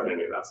don't care about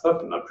any of that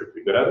stuff. I'm not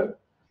particularly good at it.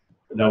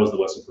 And that was the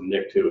lesson from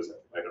Nick too, is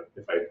that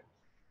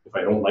if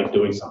I don't like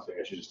doing something,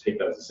 I should just take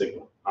that as a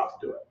signal not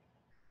to do it.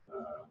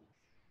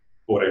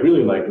 What I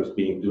really liked was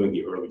doing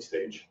the early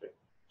stage,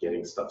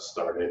 getting stuff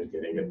started,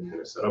 getting it kind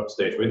of set up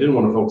stage. But I didn't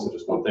want to focus on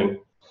just one thing.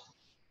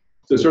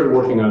 So I started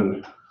working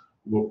on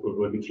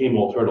what became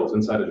All Turtles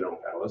inside of General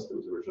Catalyst. It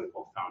was originally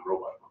called Found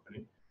Robot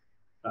Company.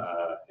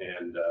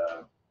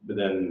 But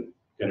then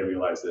kind of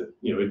realized that,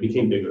 it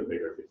became bigger and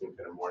bigger. It became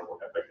kind of more and more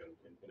epic and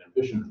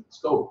ambition and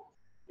scope.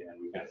 And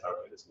we kind of thought,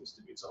 this needs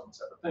to be its own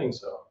separate thing.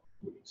 So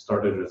we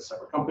started as a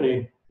separate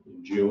company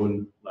in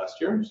June last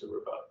year. So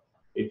we're about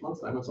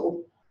 9 months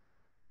old.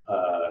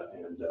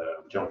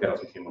 General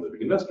Catalyst became one of the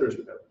big investors.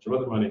 We got a bunch of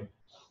other money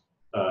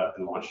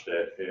and launched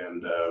it.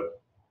 And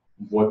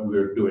what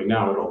we're doing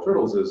now at All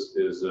Turtles is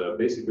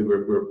basically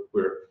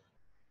we're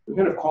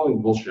kind of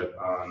calling bullshit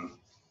on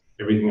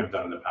everything I've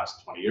done in the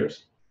past 20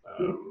 years.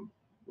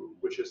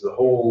 which is the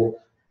whole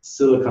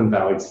Silicon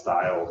Valley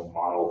style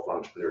model for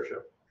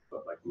entrepreneurship,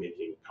 of like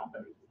making a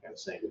company and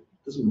saying it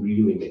doesn't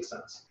really make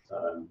sense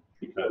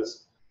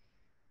because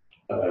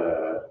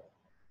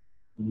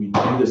we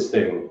do this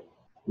thing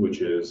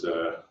which is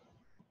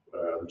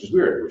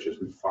weird, which is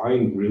we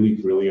find really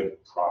brilliant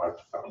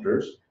product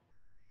founders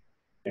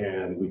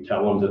and we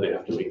tell them that they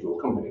have to make little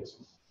companies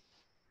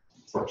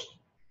first.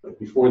 Like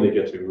before they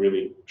get to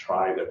really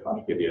try their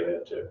product idea, they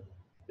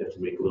have to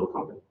make a little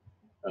company.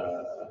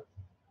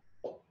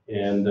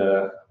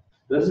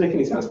 That doesn't make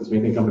any sense because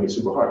making a company is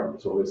super hard.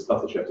 There's all this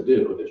stuff that you have to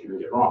do that you can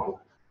get wrong.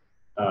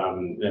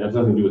 And it has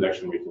nothing to do with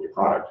actually making your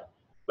product.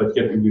 But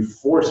yet we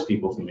force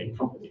people to make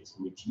companies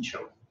and we teach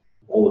them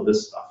all of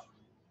this stuff.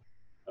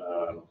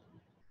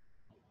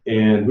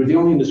 And we're the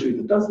only industry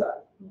that does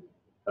that.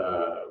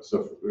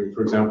 So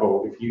for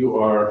example, if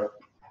you're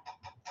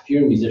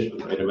a musician,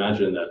 right?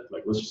 Imagine that,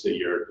 like, let's just say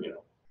you're,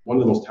 one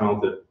of the most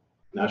talented,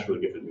 naturally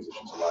gifted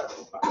musicians alive on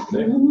the planet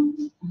today.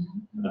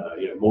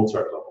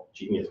 Mozart level,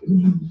 genius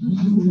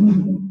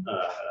musician.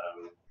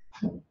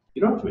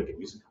 You don't have to make a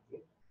music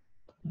company,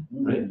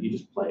 right? You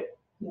just play it.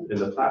 And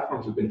the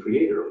platforms have been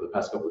created over the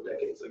past couple of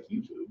decades, like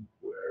YouTube,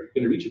 where you're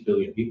going to reach 1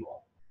 billion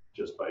people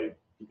just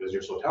because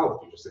you're so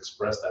talented. You just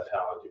express that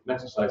talent, you can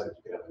exercise it,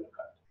 you can have an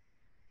impact.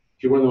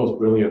 If you're one of the most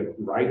brilliant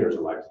writers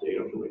alive today, you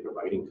don't have to make a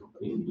writing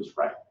company, you just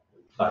write.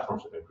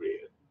 Platforms have been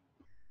created.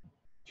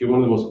 If you're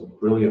one of the most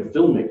brilliant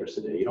filmmakers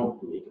today, you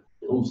don't make a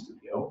film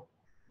studio.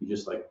 You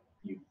just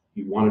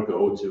you want to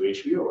go to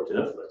HBO or to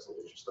Netflix and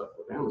get your stuff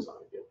with Amazon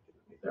and get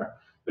it there.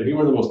 But if you're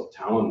one of the most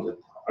talented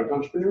product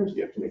entrepreneurs,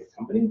 you have to make a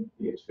company.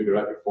 You have to figure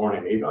out your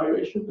foreign M&A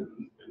valuation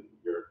and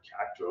your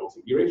CAC to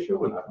LTV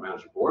ratio and how to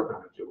manage a board and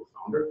how to deal with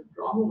founder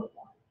drama and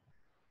why.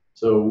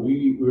 So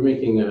we're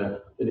making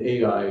an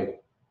AI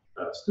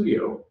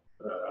studio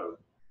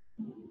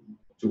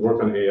to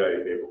work on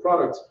AI-enabled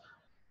products.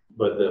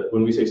 But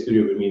when we say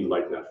studio, we mean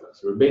like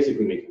Netflix. We're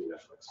basically making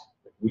Netflix.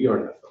 We are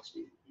Netflix.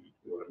 We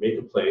want to make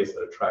a place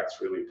that attracts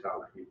really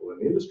talented people in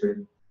the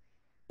industry,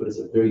 but it's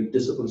a very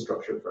disciplined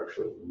structure for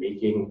actually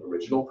making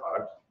original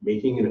product,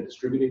 making and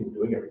distributing and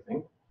doing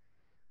everything.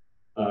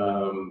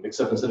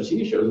 Except instead of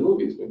TV shows and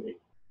movies, we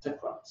make tech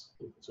products,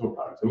 consumer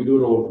products, and we do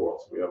it all over the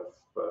world. So we have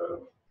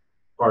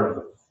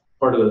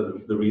part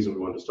of the reason we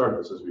wanted to start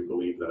this is we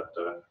believe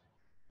that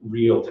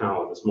real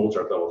talent, this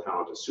Mozart level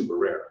talent, is super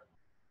rare.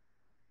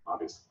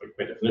 Obviously, like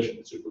by definition,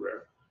 it's super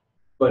rare,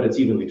 but it's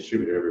evenly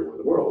distributed everywhere in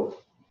the world.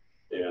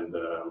 And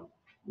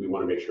we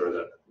want to make sure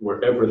that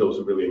wherever those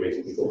really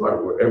amazing people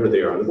are, wherever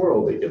they are in the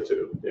world, they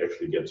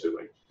actually get to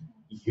like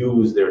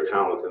use their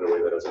talent in a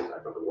way that has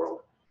impact on the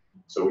world.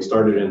 So we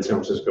started in San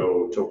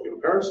Francisco, Tokyo,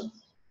 and Paris.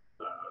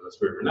 That's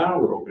where we're now.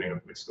 We're opening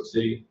up Mexico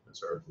City.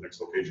 That's our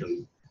next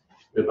location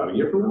about a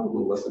year from now, a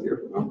little less than a year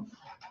from now.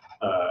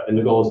 And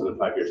the goal is in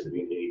 5 years to be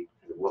in 8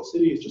 kind of world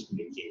cities, just to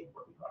making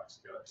working products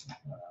together.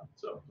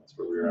 So that's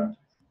where we're at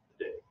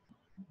today.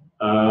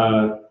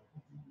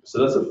 So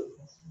that's a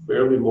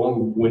fairly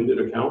long-winded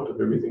account of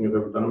everything I've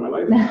ever done in my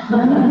life.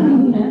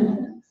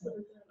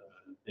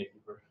 Thank you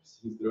for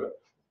seeing through it.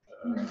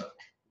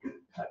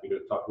 Happy to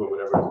talk about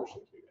whatever is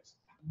interesting to you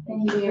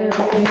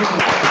guys. Thank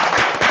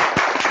you.